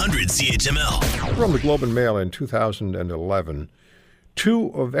 on 900 CHML. From the Globe and Mail in 2011, 2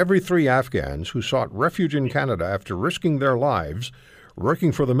 of every 3 Afghans who sought refuge in Canada after risking their lives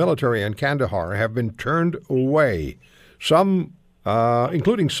working for the military in Kandahar have been turned away. Some,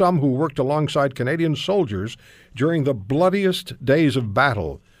 including some who worked alongside Canadian soldiers during the bloodiest days of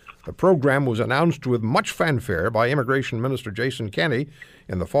battle. The program was announced with much fanfare by Immigration Minister Jason Kenney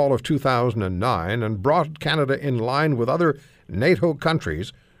in the fall of 2009 and brought Canada in line with other NATO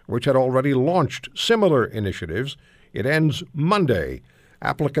countries which had already launched similar initiatives. It ends Monday.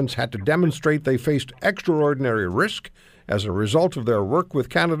 Applicants had to demonstrate they faced extraordinary risk as a result of their work with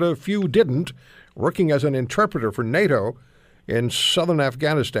Canada. Few didn't. Working as an interpreter for NATO in southern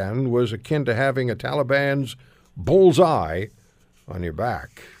Afghanistan was akin to having a Taliban's bullseye on your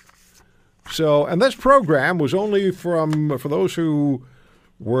back. So, and this program was only for those who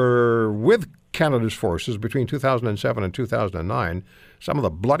were with Canada's forces between 2007 and 2009. Some of the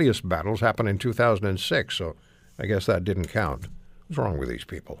bloodiest battles happened in 2006, so I guess that didn't count. What's wrong with these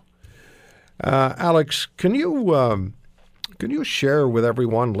people? Alex, can you share with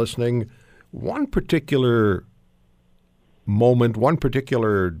everyone listening one particular moment, one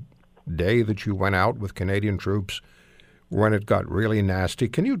particular day that you went out with Canadian troops when it got really nasty?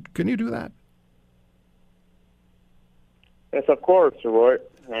 Can you do that? Yes, of course, Roy.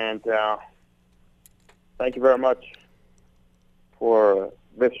 And thank you very much for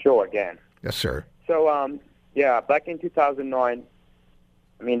this show again. Yes, sir. So, back in 2009,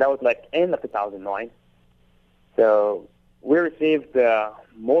 I mean, that was like end of 2009. So we received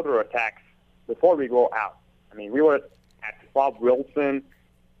mortar attacks before we go out. I mean, we were at Fort Wilson.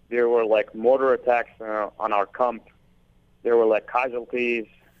 There were like mortar attacks on our camp. There were like casualties,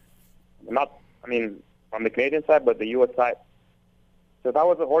 from the Canadian side, but the U.S. side. So that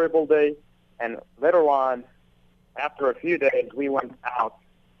was a horrible day. And later on, after a few days, we went out.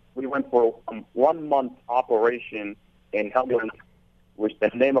 We went for a 1-month operation in Helmand, which the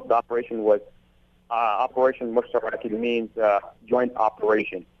name of the operation was Operation Mushtaraki, means joint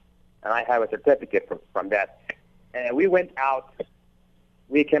operation. And I have a certificate from that. And we went out.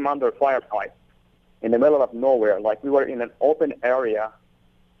 We came under firefight in the middle of nowhere. Like, we were in an open area,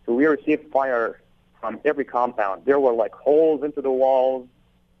 so we received fire from every compound. There were like holes into the walls,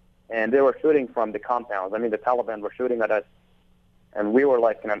 and they were shooting from the compounds. I mean, the Taliban were shooting at us, and we were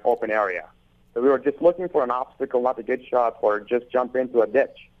like in an open area. So we were just looking for an obstacle, not to get shot or just jump into a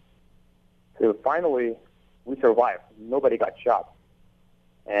ditch. So finally, we survived. Nobody got shot.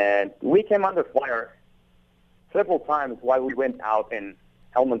 And we came under fire several times while we went out in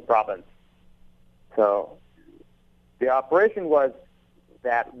Helmand province. So the operation was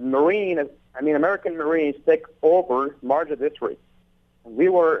that Marine I mean, American Marines take over Marja district. We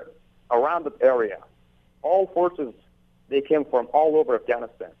were around the area. All forces, they came from all over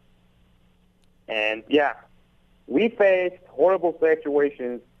Afghanistan. And yeah, we faced horrible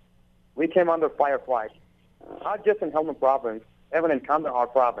situations. We came under firefight, not just in Helmand province, even in Kandahar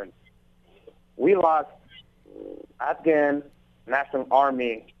province. We lost Afghan National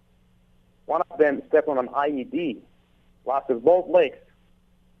Army. One of them stepped on an IED, lost his both legs,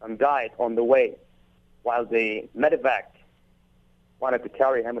 and died on the way while the medevac wanted to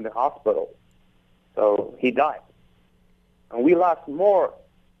carry him in the hospital. So he died. And we lost more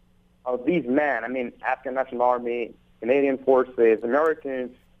of these men. I mean, Afghan National Army, Canadian forces,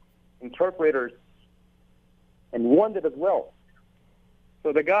 Americans, interpreters, and wounded as well.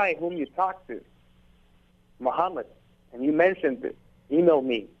 So the guy whom you talked to, Muhammad, and you mentioned it, emailed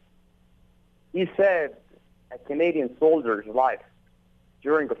me. He saved a Canadian soldier's life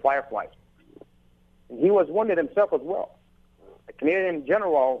during the firefight. And he was wounded himself as well. A Canadian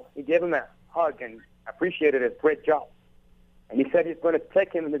general, he gave him a hug and appreciated his great job. And he said he's going to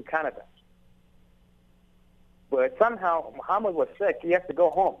take him into Canada. But somehow Muhammad was sick. He has to go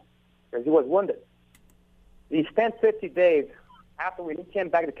home because he was wounded. He spent 50 days after he came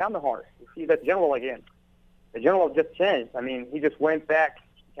back to Kandahar to see that general again. The general just changed. I mean, he just went back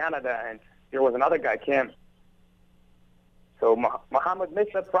to Canada, and there was another guy came. So Muhammad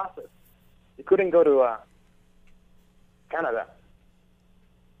missed that process. He couldn't go to Canada.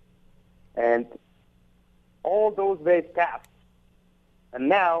 And all those days passed. And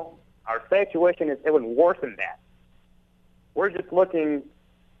now our situation is even worse than that. We're just looking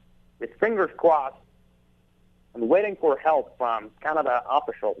with fingers crossed and waiting for help from Canada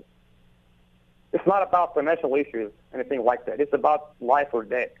officials. It's not about financial issues, anything like that. It's about life or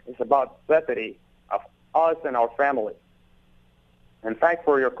death. It's about safety of us and our family. And thanks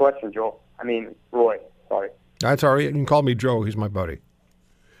for your question, Roy. Sorry. That's all right. You can call me Joe. He's my buddy.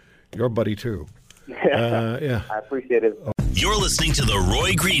 Your buddy, too. Yeah. I appreciate it. You're listening to The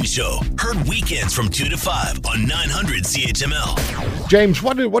Roy Green Show. Heard weekends from 2 to 5 on 900 CHML. James,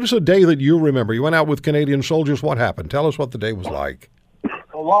 what is a day that you remember? You went out with Canadian soldiers. What happened? Tell us what the day was like.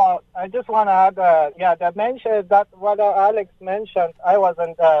 Well, I just want to add, that mention that what Alex mentioned, I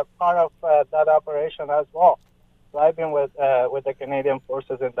wasn't part of that operation as well. So I've been with the Canadian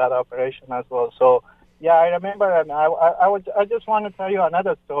forces in that operation as well. So, yeah, I remember, and I just want to tell you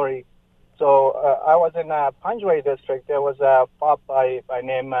another story. So I was in Panjwai district. There was a FOB by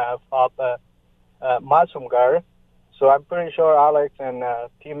name FOB Masumgar. So I'm pretty sure Alex and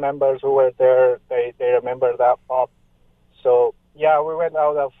team members who were there, they remember that FOB. So yeah, we went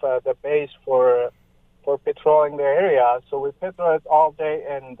out of the base for patrolling the area. So we patrolled all day,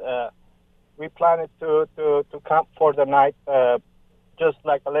 and we planned to camp for the night, just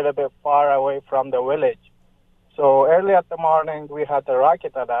like a little bit far away from the village. So early at the morning, we had the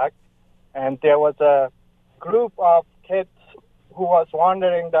rocket attack. And there was a group of kids who was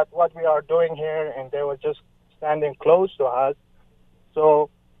wondering that what we are doing here, and they were just standing close to us. So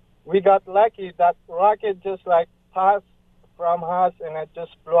we got lucky that rocket just like passed from us, and it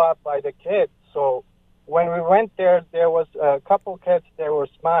just blew up by the kids. So when we went there, there was a couple kids. They were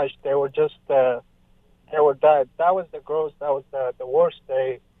smashed. They were just they were dead. That was the gross. That was the worst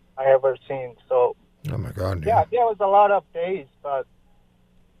day I ever seen. So oh my God! Yeah, there was a lot of days, but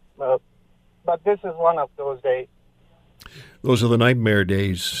this is one of those days. Those are the nightmare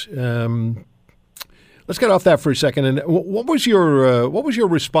days. Let's get off that for a second. And what was your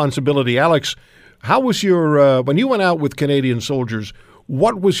responsibility, Alex? How was your when you went out with Canadian soldiers?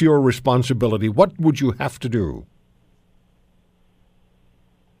 What was your responsibility? What would you have to do?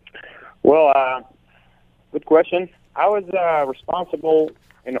 Well, good question. I was responsible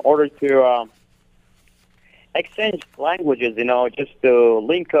in order to exchange languages. Just to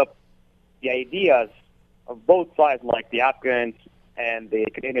link up the ideas of both sides, like the Afghans and the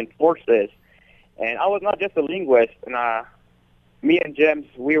Canadian forces. And I was not just a linguist. And me and James,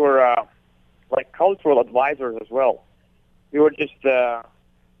 we were like cultural advisors as well. We were just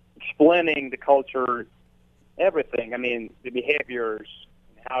explaining the culture, everything. I mean, the behaviors,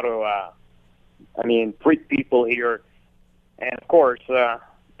 how to, treat people here. And of course, that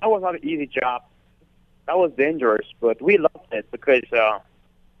was not an easy job. That was dangerous, but we loved it because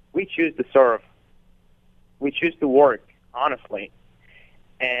we choose to serve. We choose to work, honestly.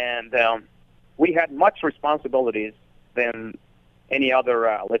 And we had much responsibilities than any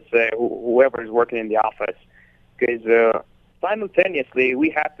other, let's say, whoever is working in the office. Because simultaneously, we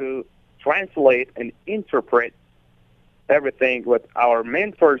had to translate and interpret everything what our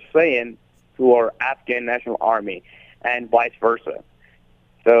mentors saying to our Afghan National Army and vice versa.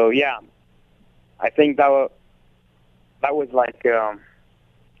 So, yeah, I think that was like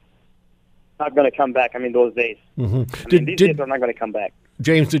not going to come back. I mean, those days. Mm-hmm. These days are not going to come back.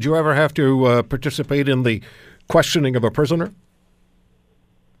 James, did you ever have to participate in the questioning of a prisoner?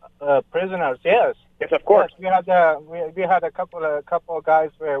 Prisoners, yes. Yes, of course. Yes, we had a couple of guys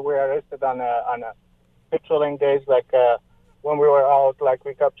where we were arrested on a patrolling days, like when we were out, like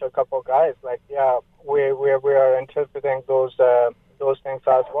we captured a couple of guys. Like, yeah, we are interpreting those things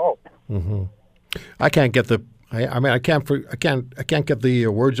as well. Mm-hmm. I can't get the. I can't get the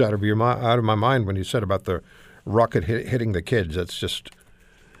words out of my mind when you said about the rocket hitting the kids. That's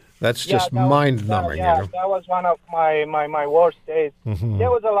just mind numbing. That was one of my worst days. Mm-hmm. There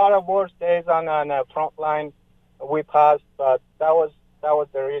was a lot of worst days on the front line we passed, but that was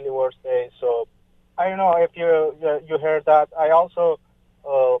the really worst day. So I don't know if you heard that. I also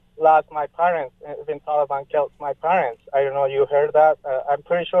lost my parents when Taliban killed my parents. I don't know you heard that. I'm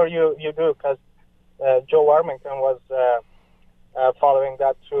pretty sure you do, because Joe Warmington was following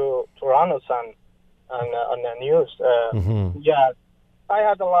that through Toronto Sun on the news. Mm-hmm. Yeah, I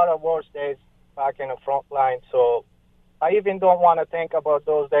had a lot of worse days back in the front line, so I even don't want to think about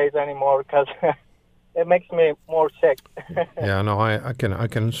those days anymore, because it makes me more sick. Yeah, no, I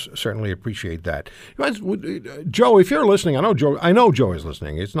can certainly appreciate that. Joe, if you're listening, I know Joe is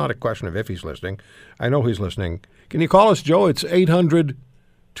listening. It's not a question of if he's listening. I know he's listening. Can you call us, Joe? It's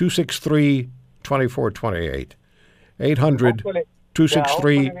 800-263-2428. 800-263.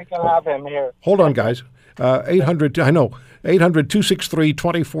 We can have him here. Hold on, guys.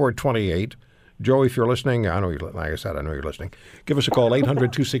 800-263-2428. Joe, if you're listening, I know like I said, I know you're listening. Give us a call,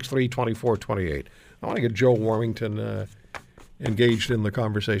 800-263-2428. I want to get Joe Warmington engaged in the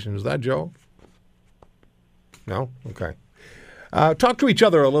conversation. Is that Joe? No? Okay. Talk to each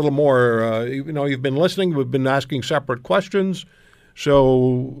other a little more. You've been listening. We've been asking separate questions.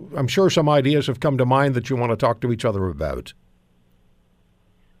 So I'm sure some ideas have come to mind that you want to talk to each other about.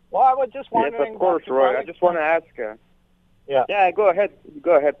 Well, I was just wondering. Yes, of course, Roy. I just want to ask. Yeah, go ahead.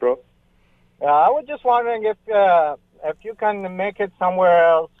 Go ahead, bro. I was just wondering if you can make it somewhere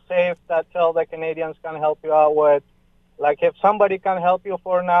else safe that till the Canadians can help you out with. Like if somebody can help you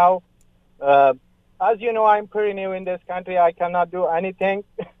for now. As you know, I'm pretty new in this country. I cannot do anything.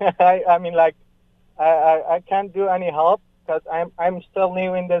 I can't do any help because I'm still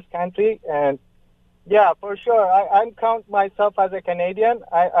new in this country. And yeah, for sure, I count myself as a Canadian.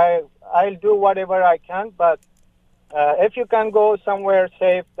 I'll do whatever I can. But if you can go somewhere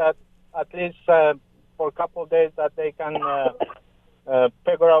safe that at least for a couple of days that they can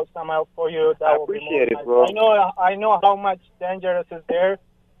figure out some help for you, that will be more appreciate it, bro. I know how much dangerous is there.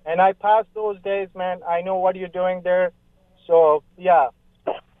 And I passed those days, man. I know what you're doing there. So, yeah.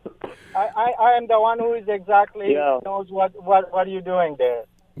 I am the one who is exactly knows what you're doing there.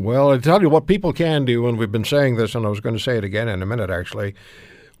 Well, I tell you what people can do, and we've been saying this, and I was going to say it again in a minute, actually.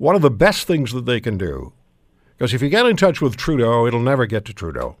 One of the best things that they can do, because if you get in touch with Trudeau, it'll never get to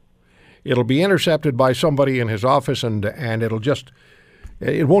Trudeau. It'll be intercepted by somebody in his office, and it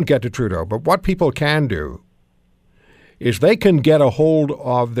won't get to Trudeau. But what people can do is they can get a hold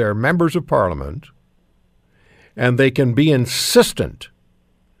of their members of parliament and they can be insistent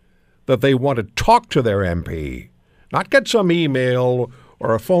that they want to talk to their MP, not get some email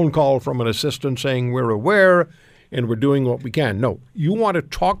or a phone call from an assistant saying we're aware and we're doing what we can. No, you want to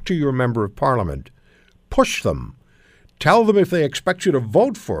talk to your member of parliament, push them, tell them if they expect you to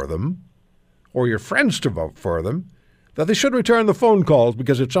vote for them or your friends to vote for them, that they should return the phone calls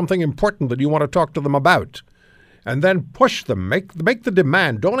because it's something important that you want to talk to them about. And then push them, make the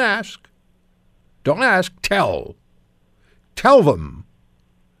demand. Don't ask. Don't ask. Tell. Tell them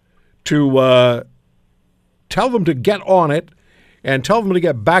to get on it, and tell them to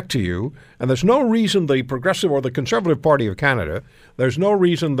get back to you. And there's no reason the Progressive or the Conservative Party of Canada, there's no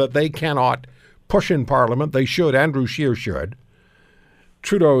reason that they cannot push in Parliament. They should. Andrew Scheer should.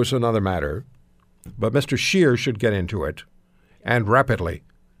 Trudeau is another matter, but Mr. Scheer should get into it, and rapidly.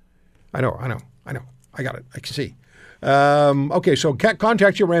 I know. I got it. I can see. Okay, so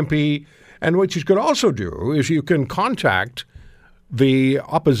contact your MP, and what you could also do is you can contact the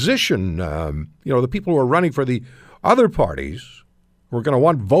opposition, the people who are running for the other parties who are going to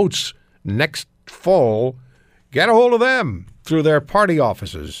want votes next fall. Get a hold of them through their party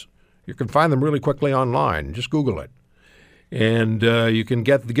offices. You can find them really quickly online. Just Google it. And you can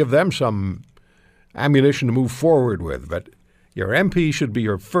give them some ammunition to move forward with. But your MP should be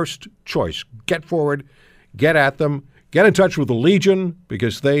your first choice. Get forward, get at them, get in touch with the Legion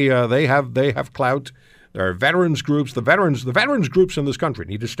because they have clout. There are veterans groups. The veterans groups in this country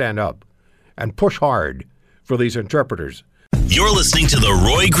need to stand up and push hard for these interpreters. You're listening to The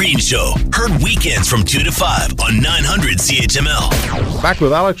Roy Green Show. Heard weekends from 2 to 5 on 900 CHML. Back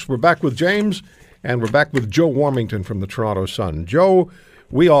with Alex, we're back with James, and we're back with Joe Warmington from the Toronto Sun. Joe,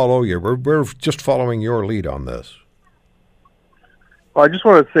 we all owe you. We're just following your lead on this. Well, I just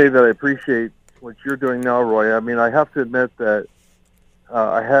want to say that I appreciate what you're doing now, Roy. I mean, I have to admit that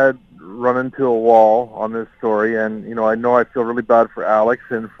I had run into a wall on this story, and, I know I feel really bad for Alex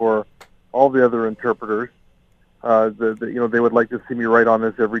and for all the other interpreters. They would like to see me write on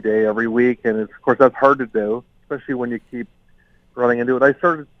this every day, every week, and of course that's hard to do, especially when you keep running into it. I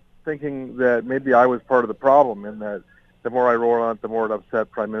started thinking that maybe I was part of the problem, and that the more I wrote on it, the more it upset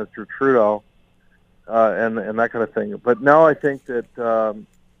Prime Minister Trudeau, and that kind of thing. But now I think that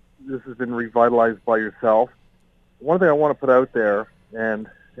this has been revitalized by yourself. One thing I want to put out there, and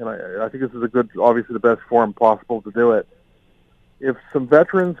I think this is obviously the best forum possible to do it. If some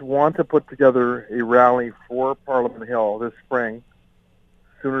veterans want to put together a rally for Parliament Hill this spring,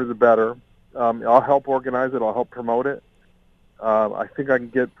 sooner the better. I'll help organize it. I'll help promote it. I think I can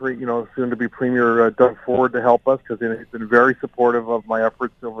get soon to be Premier Doug Ford to help us, because he's been very supportive of my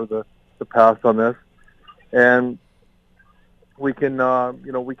efforts over the past on this, and we can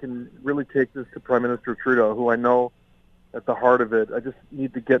really take this to Prime Minister Trudeau, who I know at the heart of it. I just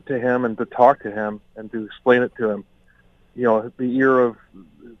need to get to him and to talk to him and to explain it to him. The ear of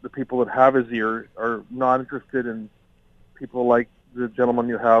the people that have his ear are not interested in people like the gentleman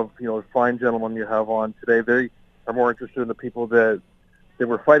you have, the fine gentleman you have on today. They are more interested in the people that they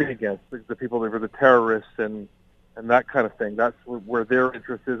were fighting against, the people that were the terrorists and that kind of thing. That's where their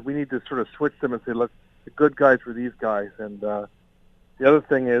interest is. We need to sort of switch them and say, look, the good guys were these guys. And the other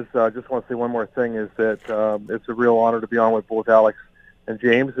thing is, I just want to say one more thing, is that it's a real honor to be on with both Alex and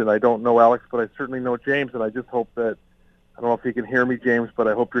James. And I don't know Alex, but I certainly know James, and I just hope that, I don't know if you can hear me, James, but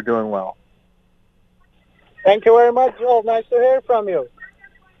I hope you're doing well. Thank you very much, Joel. Nice to hear from you.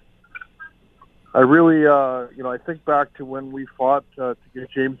 I really, I think back to when we fought to get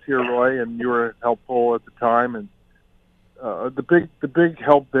James here, Roy, and you were helpful at the time. And the big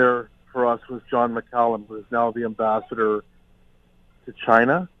help there for us was John McCallum, who is now the ambassador to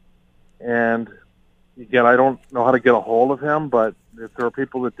China. And again, I don't know how to get a hold of him, but if there are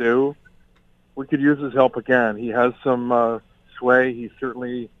people that do, we could use his help again. He has some sway. He's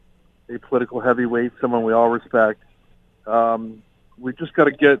certainly a political heavyweight, someone we all respect. We just got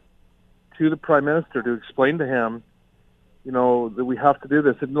to get to the Prime Minister to explain to him, that we have to do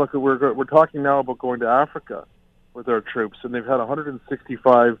this. And look, we're talking now about going to Africa with our troops, and they've had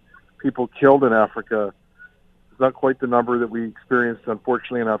 165 people killed in Africa. It's not quite the number that we experienced,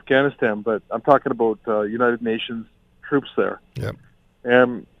 unfortunately, in Afghanistan, but I'm talking about United Nations troops there. Yep.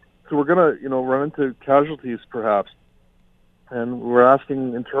 And so we're going to, run into casualties perhaps, and we're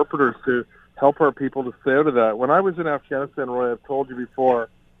asking interpreters to help our people to stay out of that. When I was in Afghanistan, Roy, I've told you before,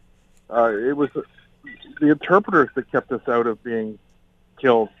 it was the interpreters that kept us out of being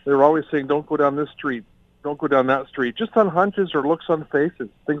killed. They were always saying, don't go down this street, don't go down that street, just on hunches or looks on faces,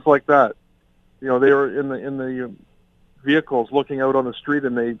 things like that. They were in the vehicles looking out on the street,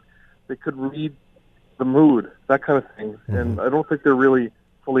 and they could read the mood, that kind of thing. Mm-hmm. And I don't think they're really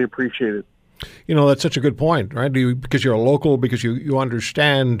fully appreciated. That's such a good point, right? Because you're a local, because you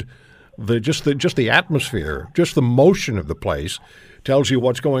understand just the atmosphere, just the motion of the place tells you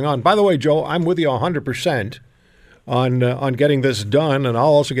what's going on. By the way, Joe, I'm with you 100% on getting this done, and I'll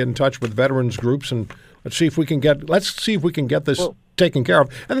also get in touch with veterans groups, and let's see if we can get this taken care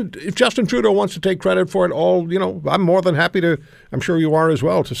of. And if Justin Trudeau wants to take credit for it all, I'm more than happy to. I'm sure you are as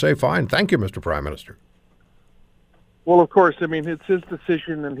well, to say fine, thank you, Mr. Prime Minister. Well, of course. I mean, it's his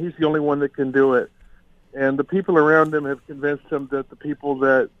decision, and he's the only one that can do it. And the people around him have convinced him that the people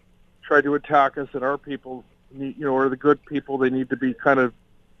that try to attack us and our people, are the good people. They need to be kind of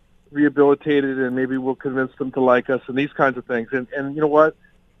rehabilitated, and maybe we'll convince them to like us and these kinds of things. And you know what?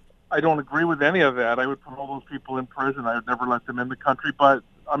 I don't agree with any of that. I would put all those people in prison. I would never let them in the country, but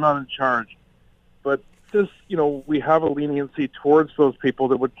I'm not in charge. But this, we have a leniency towards those people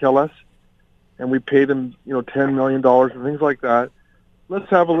that would kill us, and we pay them, $10 million and things like that. Let's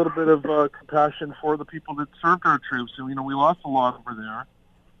have a little bit of compassion for the people that served our troops. And, we lost a lot over there.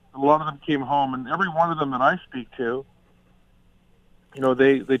 A lot of them came home, and every one of them that I speak to,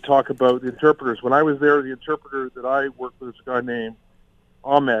 they talk about the interpreters. When I was there, the interpreter that I worked with is a guy named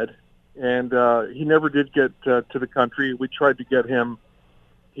Ahmed, and he never did get to the country. We tried to get him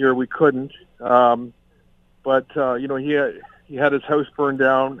here. We couldn't. But he had his house burned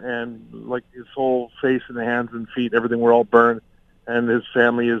down, and like his whole face and the hands and feet, everything were all burned. And his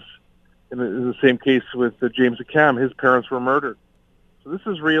family is in the same case with James McCallum. His parents were murdered. So this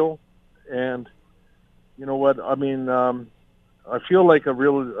is real. And you know what? I mean, I feel like a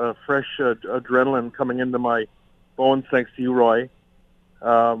real fresh adrenaline coming into my bones, thanks to you, Roy,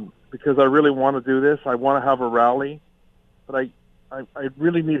 because I really want to do this. I want to have a rally, but I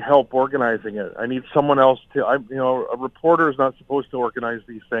really need help organizing it. I need someone else to. A reporter is not supposed to organize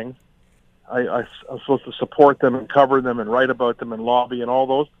these things. I'm supposed to support them and cover them and write about them and lobby and all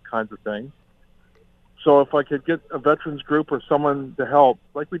those kinds of things. So if I could get a veterans group or someone to help,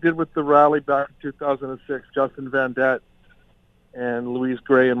 like we did with the rally back in 2006, Justin Van Dett and Louise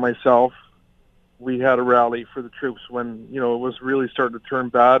Gray and myself, we had a rally for the troops when, it was really starting to turn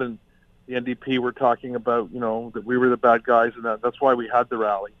bad, and the NDP were talking about, that we were the bad guys, and that's why we had the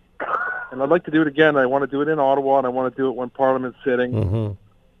rally. And I'd like to do it again. I want to do it in Ottawa, and I want to do it when Parliament's sitting. Mm-hmm.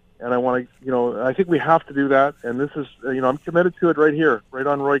 And I want to, I think we have to do that. And this is, I'm committed to it right here, right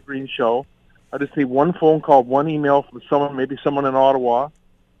on Roy Green Show. I just need one phone call, one email from someone, maybe someone in Ottawa,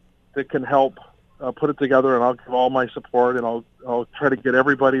 that can help put it together, and I'll give all my support, and I'll try to get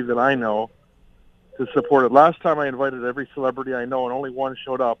everybody that I know to support it. Last time I invited every celebrity I know, and only one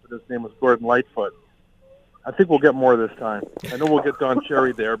showed up, and his name was Gordon Lightfoot. I think we'll get more this time. I know we'll get Don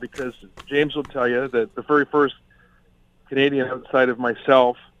Cherry there, because James will tell you that the very first Canadian outside of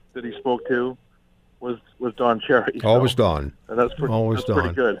myself that he spoke to was Don Cherry. Always Don. And that's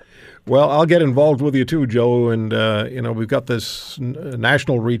pretty good. Well, I'll get involved with you too, Joe. And, we've got this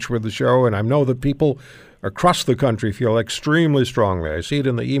national reach with the show, and I know that people across the country feel extremely strongly. I see it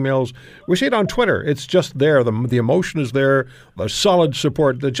in the emails. We see it on Twitter. It's just there. The emotion is there, the solid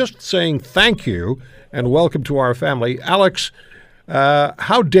support. They're just saying thank you and welcome to our family. Alex,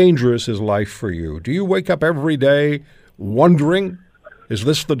 how dangerous is life for you? Do you wake up every day wondering, is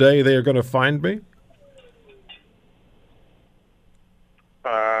this the day they are going to find me?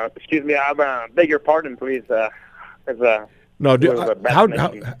 Excuse me, I beg your pardon, please.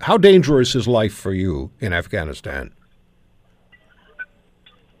 How dangerous is life for you in Afghanistan?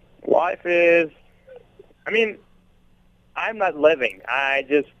 Life is, I'm not living. I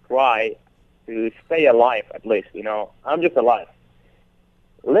just try to stay alive, at least, I'm just alive.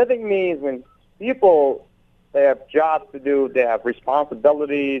 Living means when people, they have jobs to do, they have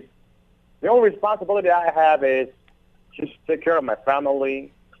responsibilities. The only responsibility I have is just take care of my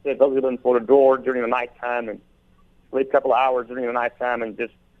family, stay vigilant for the door during the nighttime, and sleep a couple of hours during the nighttime, and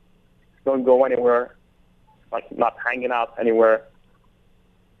just don't go anywhere, like not hanging out anywhere.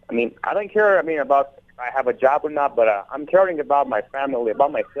 I don't care, about if I have a job or not, but I'm caring about my family,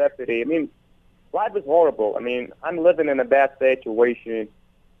 about my safety. Life is horrible. I'm living in a bad situation.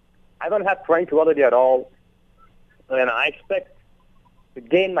 I don't have tranquility at all, and I expect to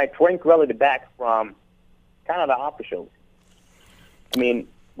gain my tranquility back from Canada officials.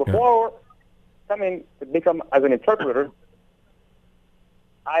 Before coming to become as an interpreter,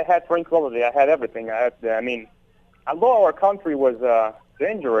 I had tranquility. I had everything. Although our country was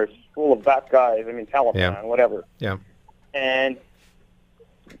dangerous, full of bad guys, Taliban, whatever. Yeah. And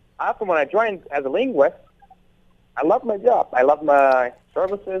after when I joined as a linguist, I love my job. I love my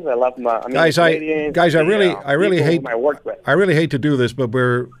services. I love my I really hate to do this, but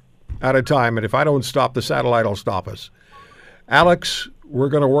we're out of time, and if I don't stop the satellite, I'll stop us. Alex, we're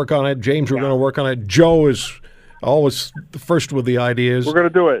going to work on it. James, we're going to work on it. Joe is always the first with the ideas. We're going to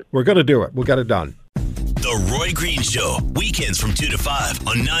do it. We're going to do it. We'll get it done. The Roy Green Show, weekends from 2 to 5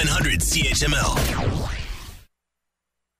 on 900 CHML.